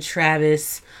engaged to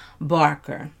Travis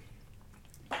Barker.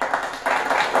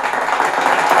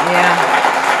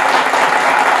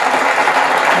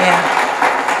 Yeah.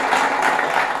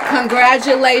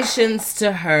 Congratulations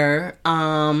to her.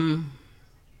 I'm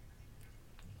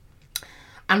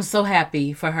so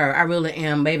happy for her. I really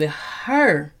am, baby.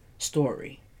 Her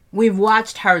story. We've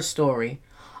watched her story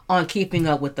on Keeping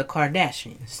Up with the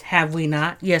Kardashians. Have we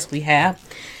not? Yes, we have.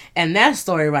 And that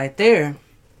story right there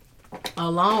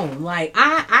alone, like,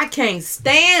 I can't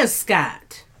stand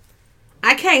Scott.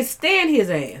 I can't stand his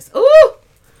ass. Ooh!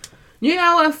 You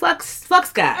know what? Fuck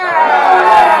Scott. That's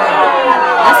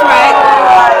right.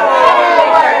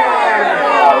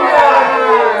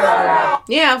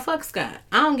 Yeah, fuck Scott.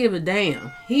 I don't give a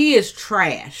damn. He is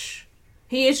trash.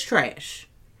 He is trash.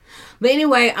 But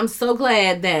anyway, I'm so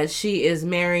glad that she is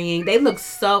marrying. They look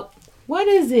so... What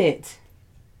is it?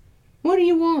 What do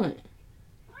you want?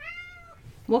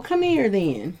 Well, come here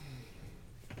then.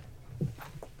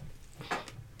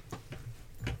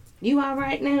 You all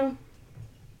right now?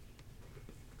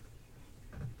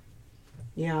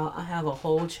 Yeah, I have a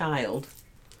whole child.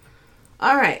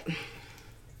 All right.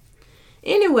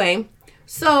 Anyway,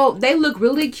 so they look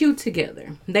really cute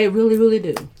together. They really, really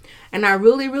do. And I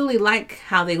really, really like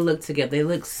how they look together. They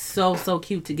look so, so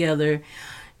cute together.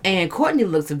 And Kourtney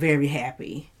looks very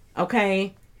happy.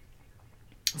 Okay?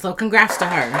 So congrats to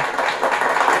her.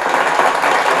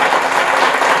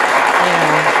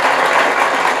 Yeah.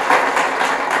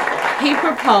 He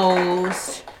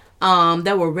proposed.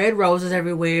 There were red roses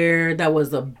everywhere. There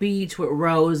was a beach with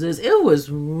roses. It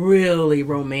was really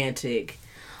romantic.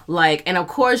 Like, and of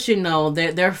course, you know,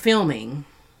 they're filming.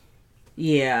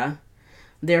 Yeah.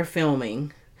 They're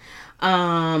filming.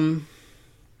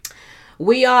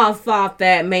 We all thought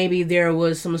that maybe there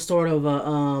was some sort of a, I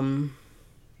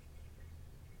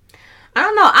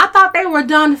don't know. I thought they were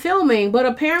done filming, but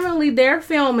apparently they're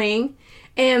filming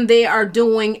and they are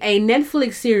doing a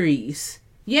Netflix series.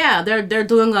 Yeah, they're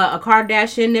doing a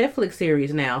Kardashian Netflix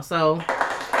series now. So,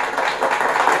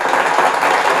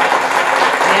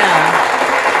 yeah.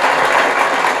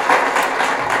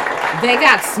 They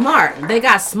got smart. They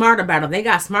got smart about it.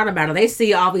 They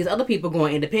see all these other people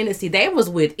going independent. See, they was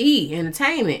with E!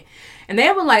 Entertainment. And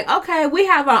they were like, okay, we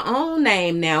have our own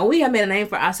name now. We have made a name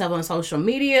for ourselves on social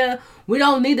media. We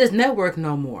don't need this network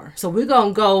no more. So we're going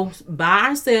to go by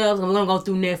ourselves and we're going to go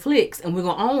through Netflix and we're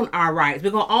going to own our rights.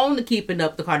 We're going to own the Keeping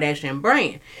Up the Kardashian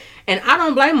brand. And I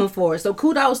don't blame them for it. So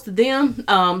kudos to them.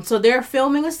 So they're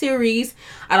filming a series.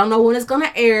 I don't know when it's going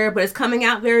to air, but it's coming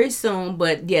out very soon.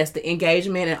 But yes, the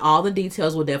engagement and all the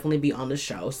details will definitely be on the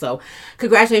show. So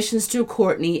congratulations to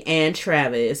Kourtney and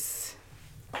Travis.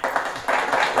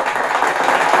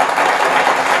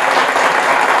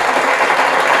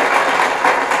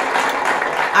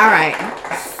 All right.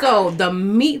 So the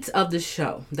meat of the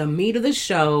show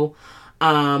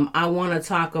I want to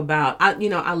talk about, I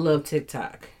love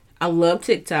TikTok. I love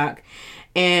TikTok.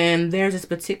 And there's this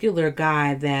particular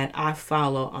guy that I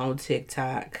follow on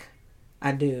TikTok.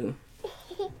 I do.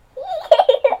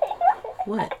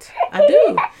 What? I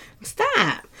do.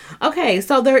 Stop. Okay,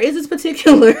 so there is this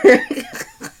particular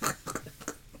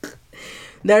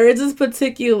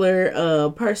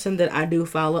person that I do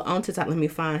follow on TikTok. Let me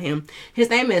find him. His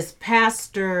name is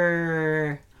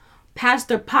Pastor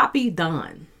Poppy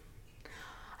Don.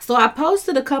 So I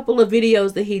posted a couple of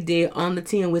videos that he did on the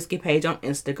Tea and Whiskey page on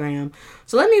Instagram.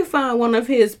 So let me find one of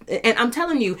his, and I'm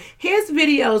telling you, his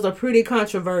videos are pretty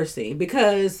controversial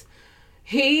because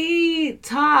he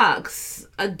talks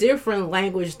a different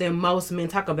language than most men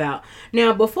talk about.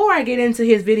 Now, before I get into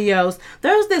his videos,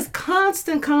 there's this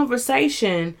constant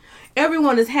conversation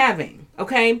everyone is having,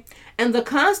 okay? And the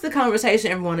constant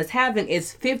conversation everyone is having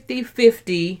is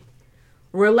 50-50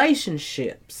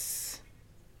 relationships.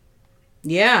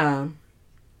 Yeah.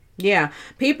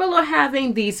 People are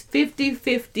having these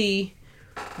 50-50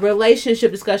 relationship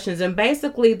discussions, and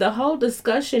basically the whole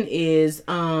discussion is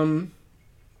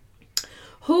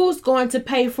who's going to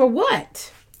pay for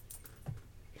what?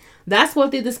 That's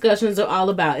what the discussions are all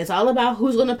about. It's all about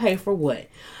who's going to pay for what.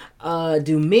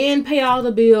 Do men pay all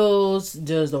the bills?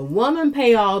 Does the woman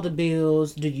pay all the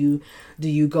bills? Do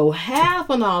you go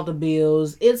half on all the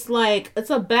bills? It's like, it's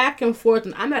a back and forth,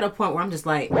 and I'm at a point where I'm just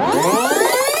like,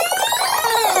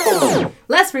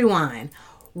 let's rewind.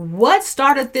 What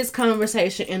started this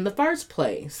conversation in the first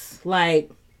place?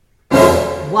 Like,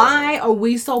 why are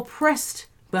we so pressed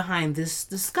behind this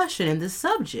discussion and this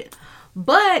subject?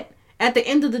 But at the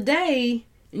end of the day,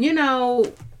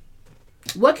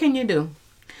 what can you do?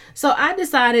 So I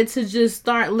decided to just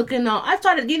start looking on. I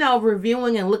started,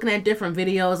 reviewing and looking at different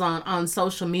videos on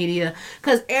social media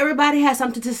because everybody has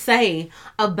something to say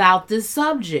about this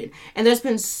subject. And there's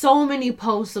been so many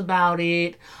posts about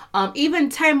it. Even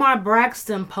Tamar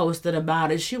Braxton posted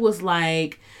about it. She was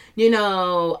like,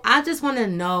 I just want to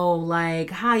know, like,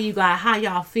 how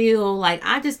y'all feel. Like,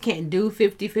 I just can't do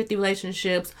 50-50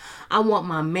 relationships. I want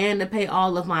my man to pay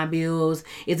all of my bills.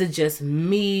 Is it just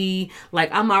me?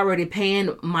 Like, I'm already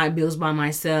paying my bills by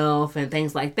myself and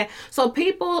things like that. So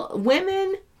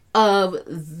women of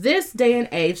this day and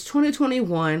age,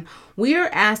 2021, we are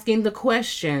asking the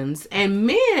questions and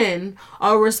men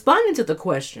are responding to the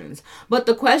questions. But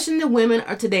the question that women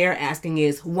today are asking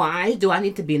is, why do I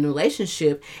need to be in a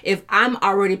relationship if I'm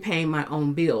already paying my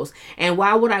own bills? And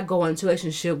why would I go into a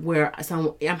relationship where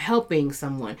I'm helping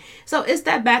someone? So it's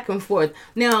that back and forth.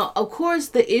 Now, of course,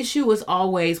 the issue is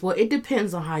always, well, it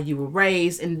depends on how you were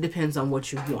raised and it depends on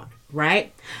what you want,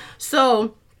 right?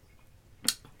 So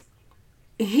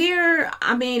here,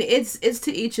 I mean, it's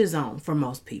to each his own for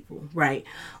most people, right?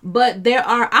 But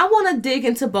I want to dig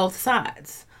into both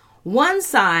sides. One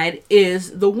side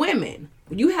is the women.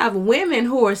 You have women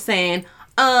who are saying,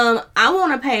 I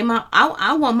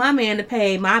want my man to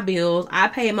pay my bills. I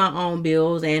pay my own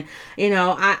bills, and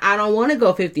I don't want to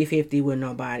go 50-50 with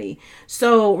nobody.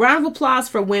 So round of applause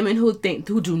for women who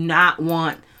do not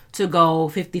want to go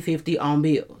 50-50 on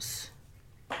bills.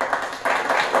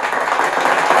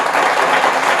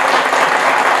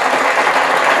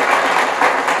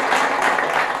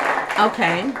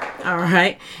 Okay, all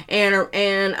right, and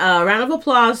a round of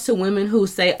applause to women who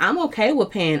say, I'm okay with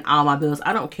paying all my bills.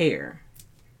 I don't care.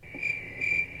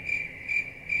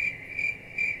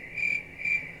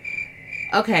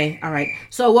 Okay, all right.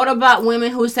 So what about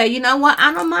women who say, you know what,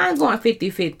 I don't mind going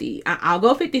 50-50. I'll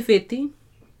go 50-50.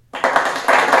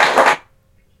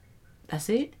 That's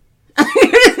it.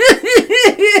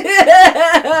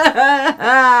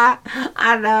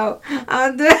 I know.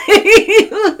 I'm doing.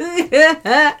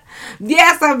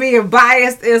 Yes, I'm being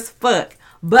biased as fuck.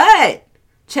 But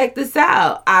check this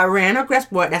out. I ran across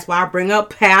sport. That's why I bring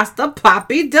up Pastor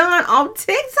Poppy Don on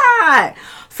TikTok.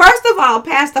 First of all,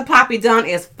 Pastor Poppy Don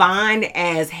is fine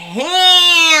as hell.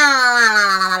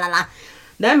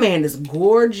 That man is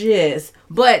gorgeous.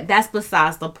 But that's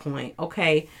besides the point,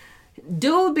 okay?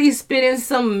 Dude be spitting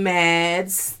some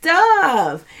mad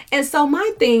stuff. And so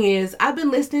my thing is, I've been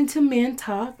listening to men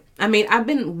talk. I mean, I've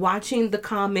been watching the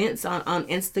comments on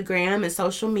Instagram and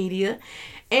social media,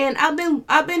 and I've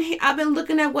been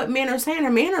looking at what men are saying.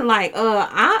 And men are like,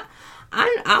 I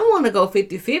want to go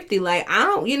 50-50. Like, I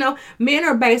don't, men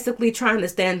are basically trying to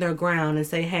stand their ground and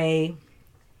say, hey,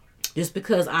 just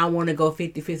because I want to go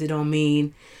 50-50 don't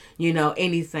mean,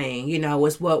 anything.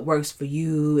 It's what works for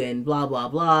you and blah, blah,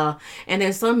 blah. And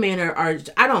then some men are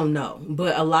I don't know,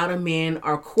 but a lot of men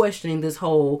are questioning this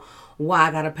whole why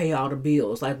I gotta pay all the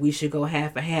bills. Like, we should go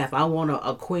half and half. I want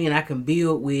a queen I can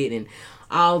build with and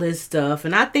all this stuff.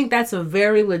 And I think that's a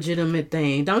very legitimate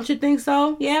thing. Don't you think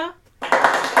so? Yeah?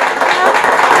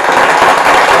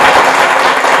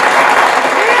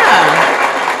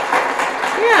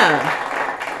 Yeah.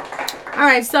 All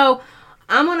right, so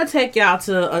I'm going to take y'all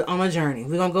on a journey.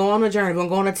 We're going to go on a journey. We're going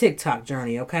to go on a TikTok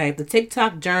journey, okay? The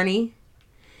TikTok journey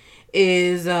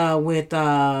is with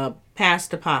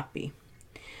Pastor Poppy.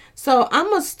 So I'm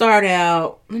going to start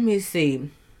out, let me see.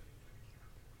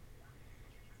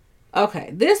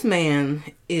 Okay, this man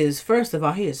is, first of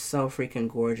all, he is so freaking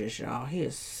gorgeous, y'all. He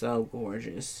is so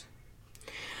gorgeous.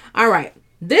 All right,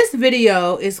 this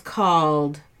video is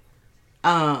called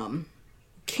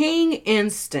King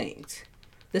Instinct.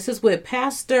 This is with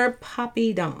Pastor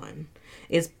Poppy Don.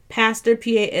 It's Pastor,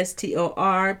 Pastor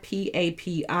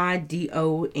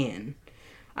Papidon.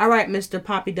 All right, Mr.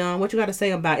 Poppy Don, what you got to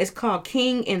say about it? It's called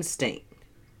King Instinct.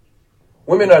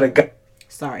 Women are the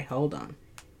Sorry, hold on.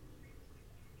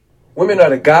 Women are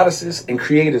the goddesses and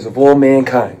creators of all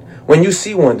mankind. When you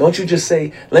see one, don't you just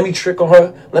say, let me trick on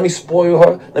her, let me spoil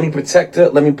her, let me protect her,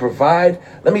 let me provide,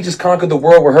 let me just conquer the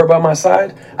world with her by my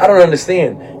side? I don't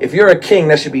understand. If you're a king,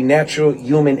 that should be natural,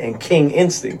 human, and king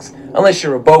instincts. Unless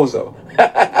you're a bozo.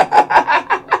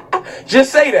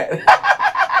 Just say that.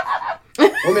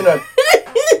 Women are...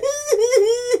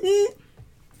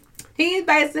 He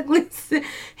basically,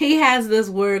 he has this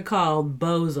word called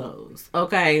bozos,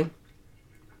 okay?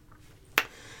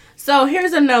 So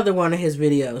here's another one of his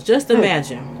videos. Just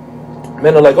imagine.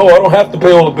 Men are like, oh, I don't have to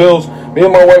pay all the bills. Me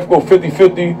and my wife go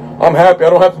 50-50. I'm happy.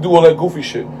 I don't have to do all that goofy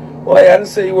shit. Well, hey, I didn't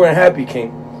say you weren't happy,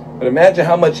 King. But imagine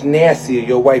how much nastier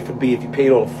your wife would be if you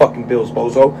paid all the fucking bills,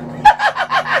 bozo.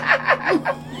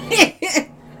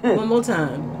 One more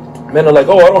time. Men are like,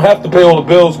 oh, I don't have to pay all the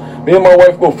bills. Me and my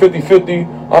wife go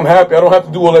 50-50. I'm happy. I don't have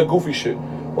to do all that goofy shit.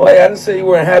 Well, hey, I didn't say you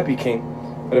weren't happy, King.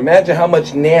 But imagine how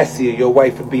much nastier your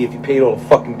wife would be if you paid all the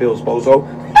fucking bills, bozo.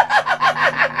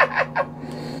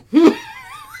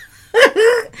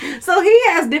 So he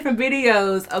has different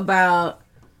videos about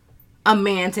a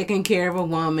man taking care of a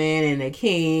woman and a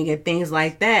king and things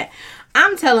like that.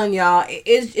 I'm telling y'all,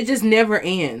 it just never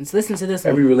ends. Listen to this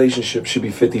one. Every relationship should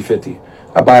be 50-50.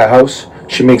 I buy a house,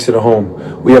 she makes it a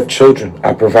home. We have children.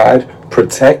 I provide,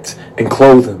 protect, and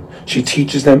clothe them. She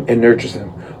teaches them and nurtures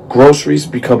them. Groceries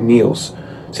become meals.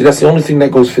 See, that's the only thing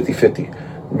that goes 50-50.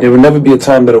 There will never be a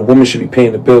time that a woman should be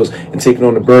paying the bills and taking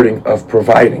on the burden of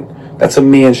providing. That's a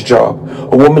man's job.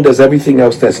 A woman does everything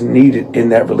else that's needed in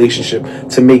that relationship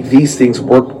to make these things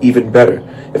work even better.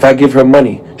 If I give her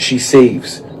money, she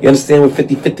saves. You understand what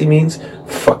 50-50 means?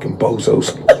 Fucking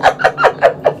bozos.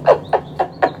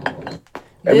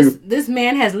 This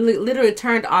man has literally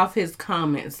turned off his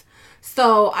comments.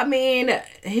 So, I mean,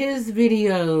 his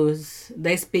videos,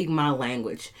 they speak my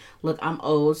language. Look, I'm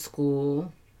old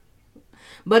school.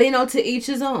 But, to each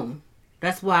his own.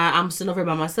 That's why I'm sitting over here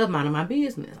by myself, minding my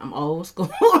business. I'm old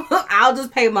school. I'll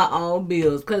just pay my own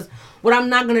bills. Because what I'm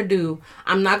not going to do,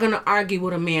 I'm not going to argue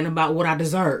with a man about what I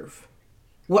deserve.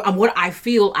 What I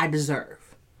feel I deserve.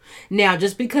 Now,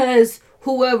 just because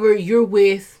whoever you're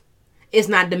with is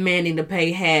not demanding to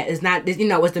pay half, it's not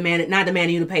demanding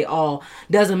you to pay all,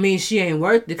 doesn't mean she ain't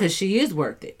worth it, because she is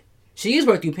worth it. She is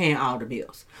worth you paying all the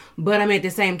bills. But I mean, at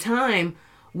the same time,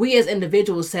 we as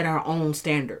individuals set our own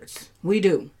standards. We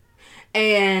do.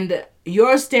 And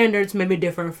your standards may be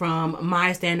different from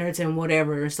my standards and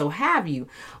whatever, so have you.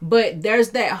 But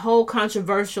there's that whole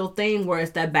controversial thing where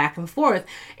it's that back and forth.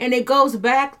 And it goes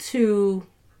back to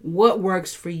what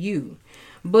works for you.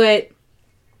 But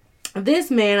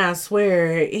this man, I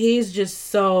swear, he's just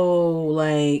so,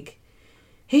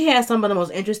 he has some of the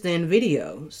most interesting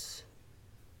videos.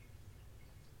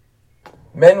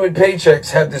 Men with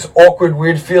paychecks have this awkward,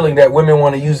 weird feeling that women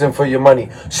want to use them for your money.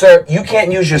 Sir, you can't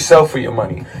use yourself for your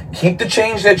money. Keep the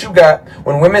change that you got.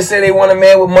 When women say they want a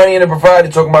man with money and to provide,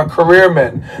 they're talking about career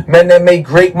men. Men that make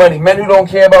great money. Men who don't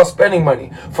care about spending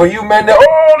money. For you men that,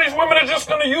 these women are just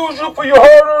going to use you for your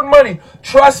hard-earned money.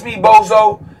 Trust me,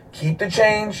 bozo. Keep the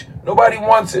change. Nobody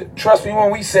wants it. Trust me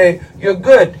when we say you're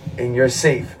good and you're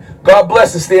safe. God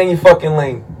bless and stay in your fucking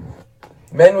lane.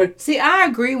 Men with... See, I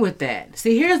agree with that.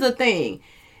 See, here's the thing.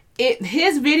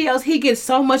 His videos, he gets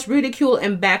so much ridicule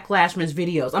and backlash from his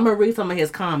videos. I'm going to read some of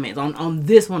his comments on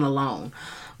this one alone.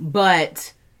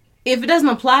 But if it doesn't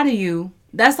apply to you,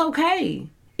 that's okay.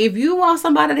 If you want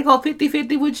somebody to go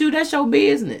 50-50 with you, that's your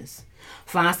business.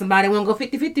 Find somebody who want to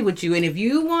go 50-50 with you. And if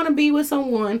you want to be with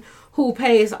someone who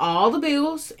pays all the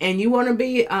bills and you want to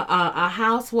be a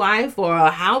housewife or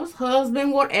a house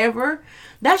husband, whatever,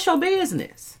 that's your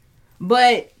business.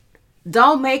 But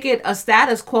Don't make it a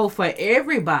status quo for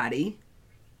everybody.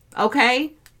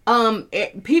 Okay?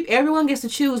 Everyone gets to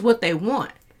choose what they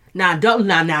want. Now,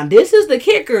 this is the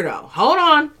kicker, though. Hold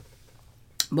on.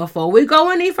 Before we go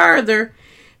any further,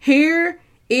 here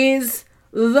is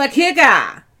the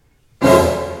kicker.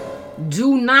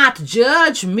 Do not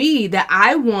judge me that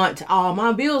I want all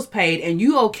my bills paid and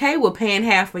you okay with paying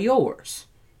half of yours.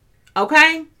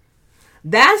 Okay?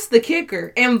 That's the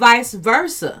kicker, and vice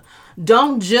versa.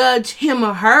 Don't judge him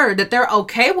or her that they're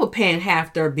okay with paying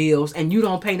half their bills and you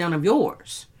don't pay none of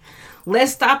yours.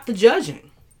 Let's stop the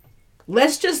judging.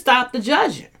 Let's just stop the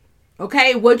judging.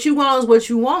 Okay? What you want is what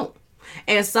you want.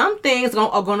 And some things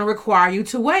are going to require you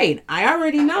to wait. I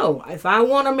already know. If I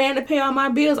want a man to pay all my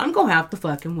bills, I'm going to have to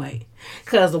fucking wait.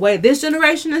 Because the way this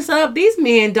generation is up, these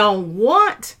men don't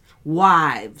want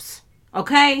wives.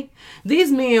 Okay?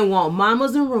 These men want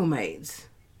mamas and roommates.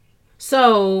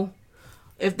 So,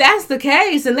 if that's the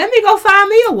case, then let me go find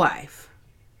me a wife.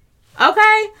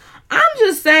 Okay? I'm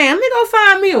just saying, let me go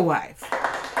find me a wife.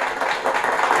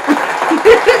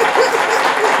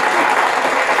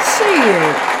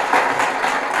 Shit.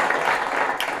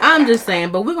 I'm just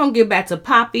saying, but we're going to get back to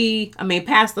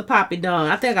Pastor Poppy Dawn.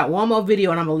 I think I got one more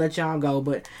video and I'm going to let y'all go,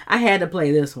 but I had to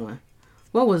play this one.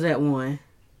 What was that one?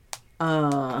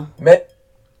 Men.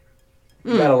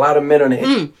 You got a lot of men on the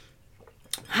internet.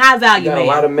 High value man. You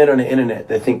got a lot of men on the internet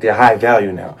that think they're high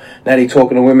value now. Now they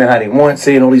talking to women how they want,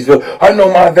 saying all these, I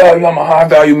know my value, I'm a high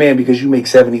value man because you make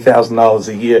 $70,000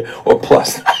 a year or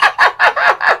plus.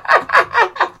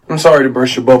 I'm sorry to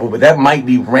burst your bubble, but that might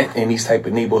be rent in these type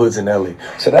of neighborhoods in LA.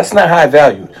 So that's not high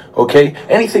value, okay?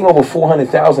 Anything over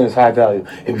 $400,000 is high value.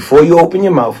 And before you open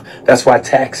your mouth, that's why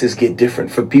taxes get different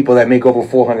for people that make over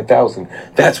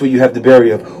 $400,000. That's where you have the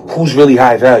barrier of who's really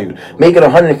high valued. Making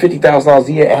 $150,000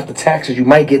 a year after taxes, you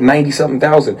might get 90-something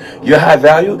thousand. You're high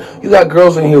value. You got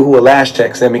girls in here who are last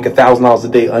checks that make $1,000 a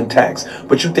day untaxed,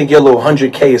 but you think your little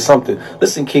 100K is something.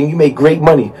 Listen, King, you make great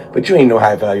money, but you ain't no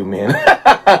high value man.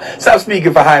 Stop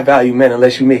speaking for high value men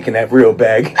unless you're making that real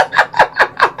bag.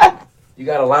 You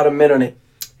got a lot of men on it.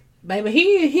 Baby,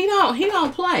 he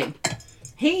don't play.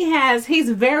 He's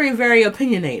very, very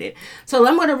opinionated. So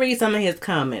I'm going to read some of his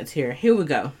comments here. Here we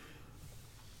go.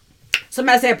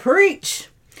 Somebody said, preach.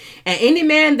 And any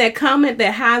man that comment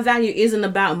that high value isn't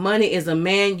about money is the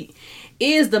man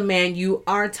you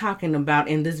are talking about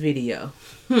in this video.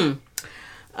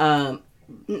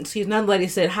 Another lady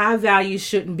said high value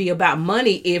shouldn't be about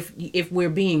money if we're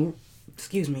being,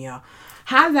 excuse me, y'all.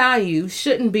 High value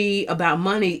shouldn't be about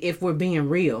money if we're being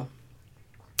real.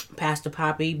 Pastor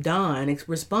Poppy Dawn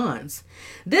responds,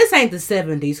 this ain't the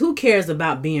 70s. Who cares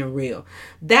about being real?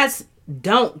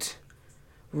 Don't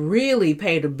really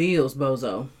pay the bills,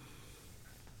 bozo.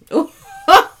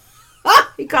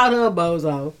 He called her a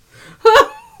bozo.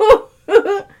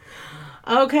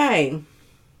 Okay,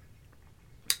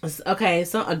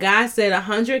 so a guy said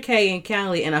 100K in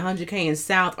Cali and 100K in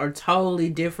South are totally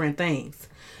different things.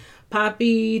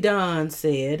 Poppy Dawn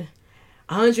said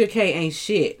 100K ain't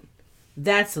shit.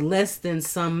 That's less than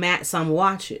some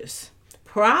watches.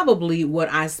 Probably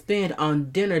what I spend on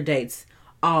dinner dates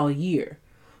all year.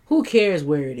 Who cares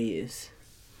where it is?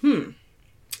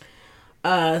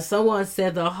 Someone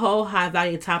said the whole high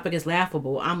value topic is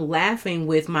laughable. I'm laughing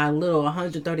with my little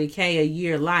 130K a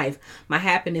year life. My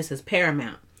happiness is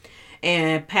paramount.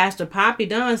 And Pastor Poppy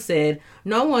Dawn said,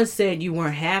 no one said you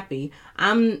weren't happy.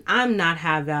 I'm not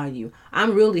high value.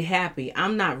 I'm really happy.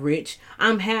 I'm not rich.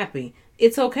 I'm happy.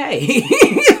 It's okay.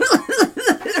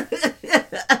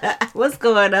 What's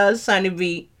going on, Sonny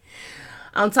B?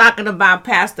 I'm talking about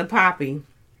Pastor Poppy.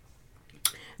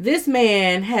 This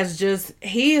man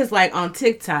he is like on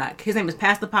TikTok. His name is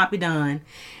Pastor Poppy Dawn.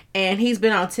 And he's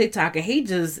been on TikTok and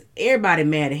everybody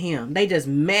mad at him. They just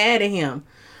mad at him.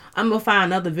 I'm going to find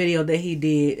another video that he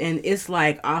did, and it's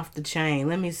like off the chain.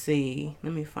 Let me see.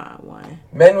 Let me find one.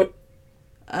 Let's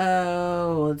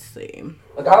see.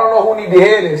 Look, I don't know who need to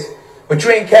hear this, but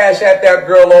you ain't cash at that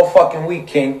girl all fucking week,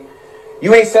 King.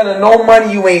 You ain't sending no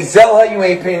money. You ain't sell her. You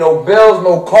ain't paying no bills,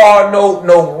 no car note,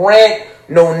 no rent,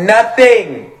 no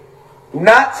nothing. Do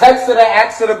not text her to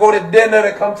ask her to go to dinner,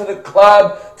 to come to the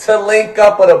club, to link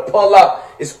up, or to pull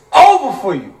up. It's over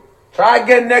for you. Try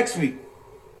again next week.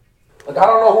 Look, I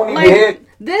don't know who need to hear.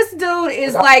 This dude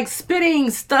is like spitting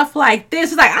stuff like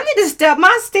this. He's like, I need to step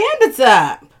my standards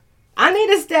up.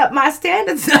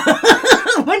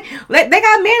 When they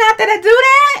got men out there that do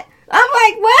that? I'm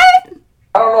like, what?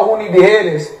 I don't know who need to hear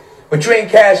this, but you ain't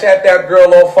cash at that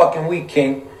girl all fucking week,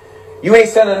 King. You ain't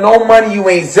sending no money. You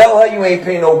ain't sell her. You ain't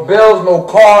paying no bills, no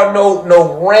car note,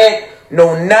 no rent,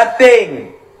 no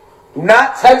nothing. Do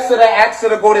not text her to ask her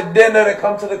to go to dinner, to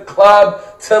come to the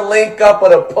club, to link up, or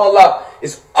to pull up.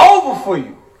 It's over for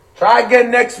you. Try again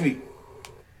next week.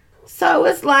 So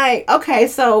it's like, okay,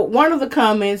 so one of the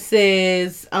comments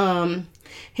says,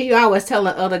 he always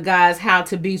telling other guys how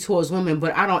to be towards women,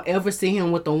 but I don't ever see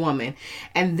him with a woman.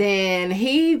 And then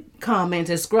he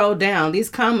commented, scroll down. These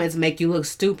comments make you look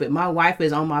stupid. My wife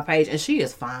is on my page, and she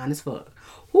is fine as fuck.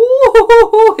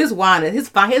 Ooh, his wife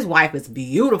is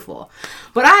beautiful.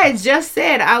 But I had just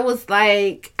said, I was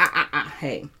like,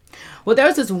 hey. Well,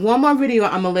 there's this one more video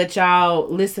I'm going to let y'all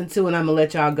listen to, and I'm going to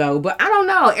let y'all go. But I don't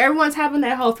know. Everyone's having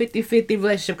that whole 50-50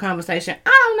 relationship conversation. I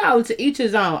don't know. To each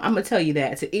his own. I'm going to tell you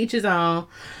that. To each his own.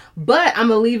 But I'm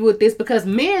going to leave it with this because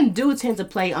men do tend to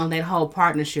play on that whole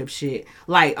partnership shit.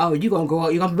 Like, oh, you're going to go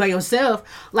out, you're going to be by yourself.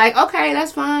 Like, okay,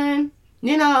 that's fine.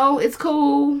 You know, it's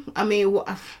cool. I mean,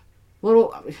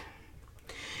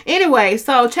 anyway,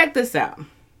 so check this out.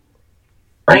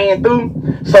 Ran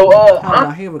through. So, hold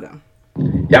on, here we go.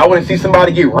 Y'all want to see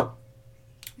somebody get run?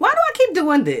 Why do I keep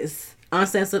doing this?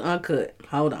 Uncensored, uncut.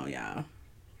 Hold on, y'all.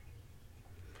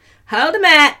 Hold the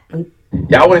mat.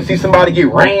 Y'all want to see somebody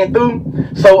get ran through?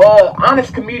 So,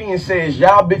 Honest Comedian says,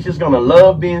 y'all bitches gonna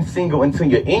love being single until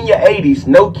you're in your 80s,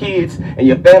 no kids, and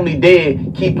your family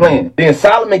dead, keep playing. Then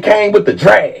Solomon came with the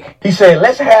drag. He said,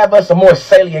 let's have us a more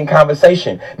salient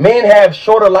conversation. Men have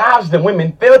shorter lives than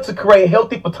women, fail to create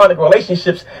healthy platonic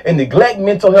relationships, and neglect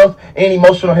mental health and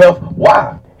emotional health.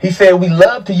 Why? He said, we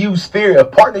love to use fear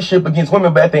of partnership against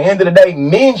women, but at the end of the day,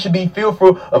 men should be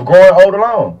fearful of growing old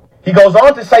alone. He goes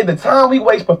on to say the time we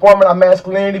waste performing our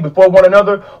masculinity before one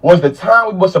another was the time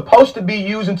we were supposed to be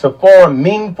using to form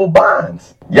meaningful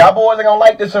bonds. Y'all boys are gonna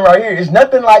like this one right here. It's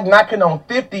nothing like knocking on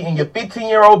 50 in your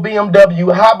 15-year-old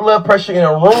BMW, high blood pressure in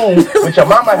a room with your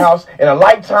mama house, and a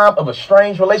lifetime of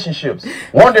estranged relationships.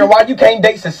 Wondering why you can't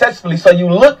date successfully, so you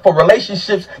look for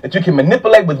relationships that you can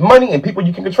manipulate with money and people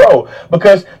you can control.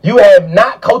 Because you have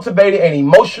not cultivated an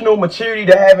emotional maturity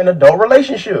to have an adult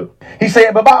relationship. He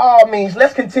said, but by all means,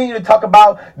 let's continue to talk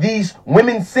about these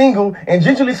women single and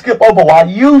gingerly skip over why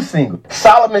you single.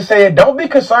 Solomon said, don't be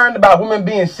concerned about women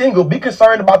being single. Be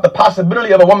concerned about the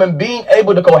possibility of a woman being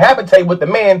able to cohabitate with a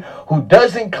man who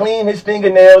doesn't clean his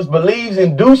fingernails, believes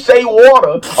in Douce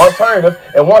water alternative,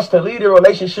 and wants to lead a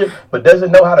relationship but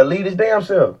doesn't know how to lead his damn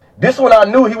self. This one I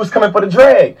knew he was coming for the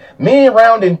drag. Men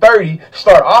rounding 30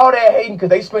 start all that hating because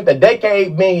they spent a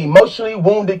decade being emotionally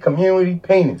wounded community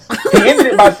penis. He ended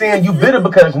it by saying you bitter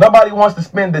because nobody wants to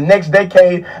spend the next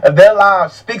decade of their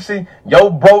lives fixing your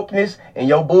brokenness and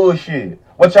your bullshit.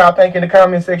 What y'all think in the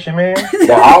comment section, man?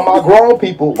 Now, all my grown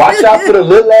people, watch out for the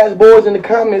little ass boys in the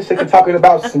comments that are talking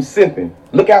about some simping.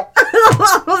 Look out.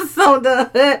 I'm so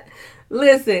done.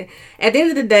 Listen, at the end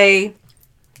of the day,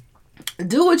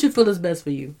 do what you feel is best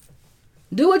for you.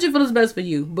 Do what you feel is best for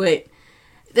you. But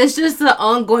it's just an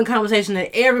ongoing conversation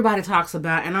that everybody talks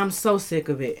about, and I'm so sick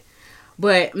of it.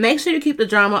 But make sure you keep the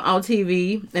drama on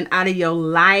TV and out of your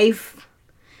life.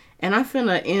 And I'm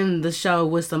finna end the show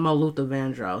with some more Luther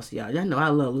Vandross, y'all. Y'all know I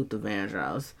love Luther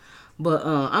Vandross. But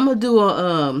I'm gonna do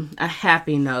a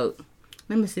happy note.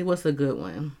 Let me see what's a good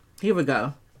one. Here we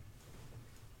go.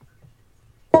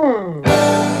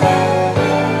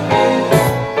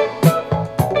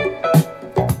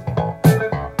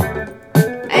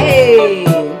 Hey,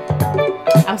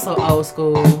 I'm so old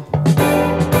school.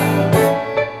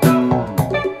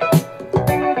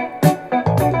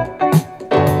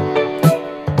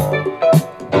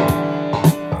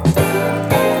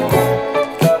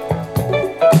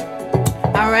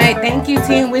 Thank you,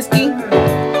 Team Whiskey.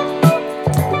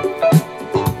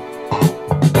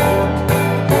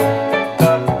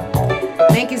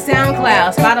 Thank you,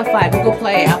 SoundCloud, Spotify, Google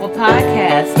Play, Apple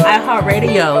Podcasts,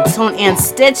 iHeartRadio, TuneIn,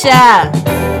 Stitcher.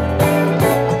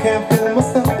 I can't fool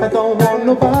myself, I don't want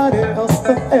nobody else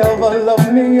to ever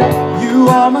love me. You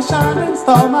are my shining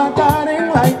star, my guiding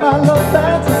light, my love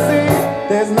fantasy.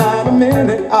 There's not a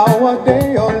minute, hour,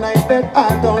 day, or night that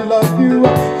I don't love you.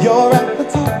 You're at the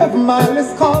top of my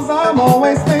list, cause I'm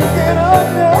always thinking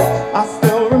of you. I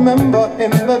still remember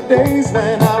in the days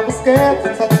when I was scared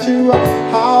to touch you,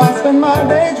 how I spent my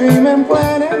day dreaming,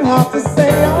 planning how to say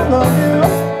I love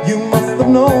you. You must have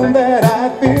known that I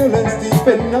had feelings deep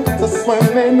enough to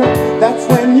swim in. That's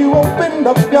when you opened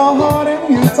up your heart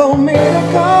and you told me to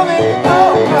come in.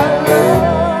 Oh my love,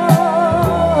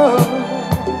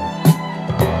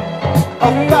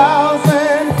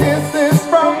 1,000 kisses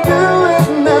from you is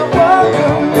never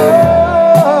too much.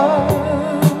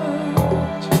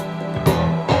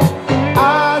 I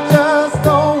just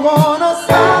don't wanna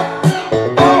stop.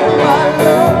 Oh my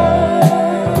love,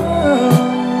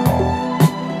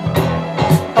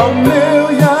 a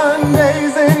million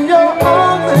days in your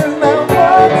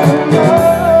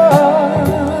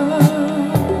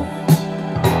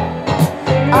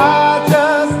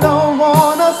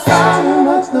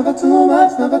too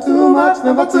much, never too much,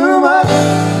 never too much.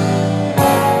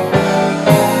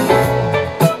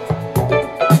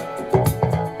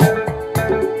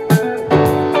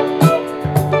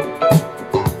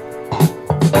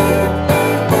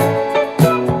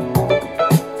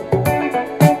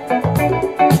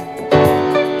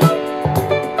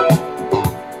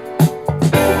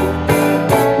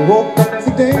 Woke up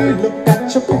today, looked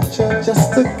at your picture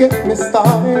just to get me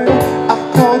started.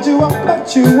 I called you up,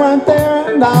 but you weren't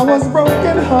there, and I was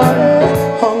broken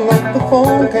hearted. Hung up the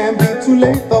phone, can't be too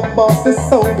late. The boss is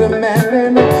so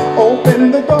demanding.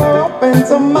 Opened the door up, and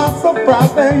to my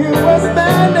surprise, there you were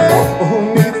standing.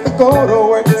 Who needs to go to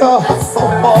work to hustle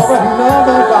for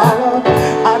another dollar?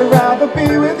 I'd rather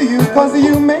be with you, 'cause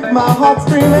you make my heart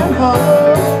scream and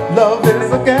holler. Love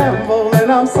is a gamble,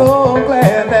 and I'm so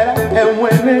glad that I am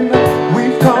winning.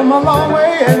 We've come a long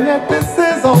way, and yet this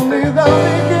is only the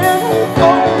beginning.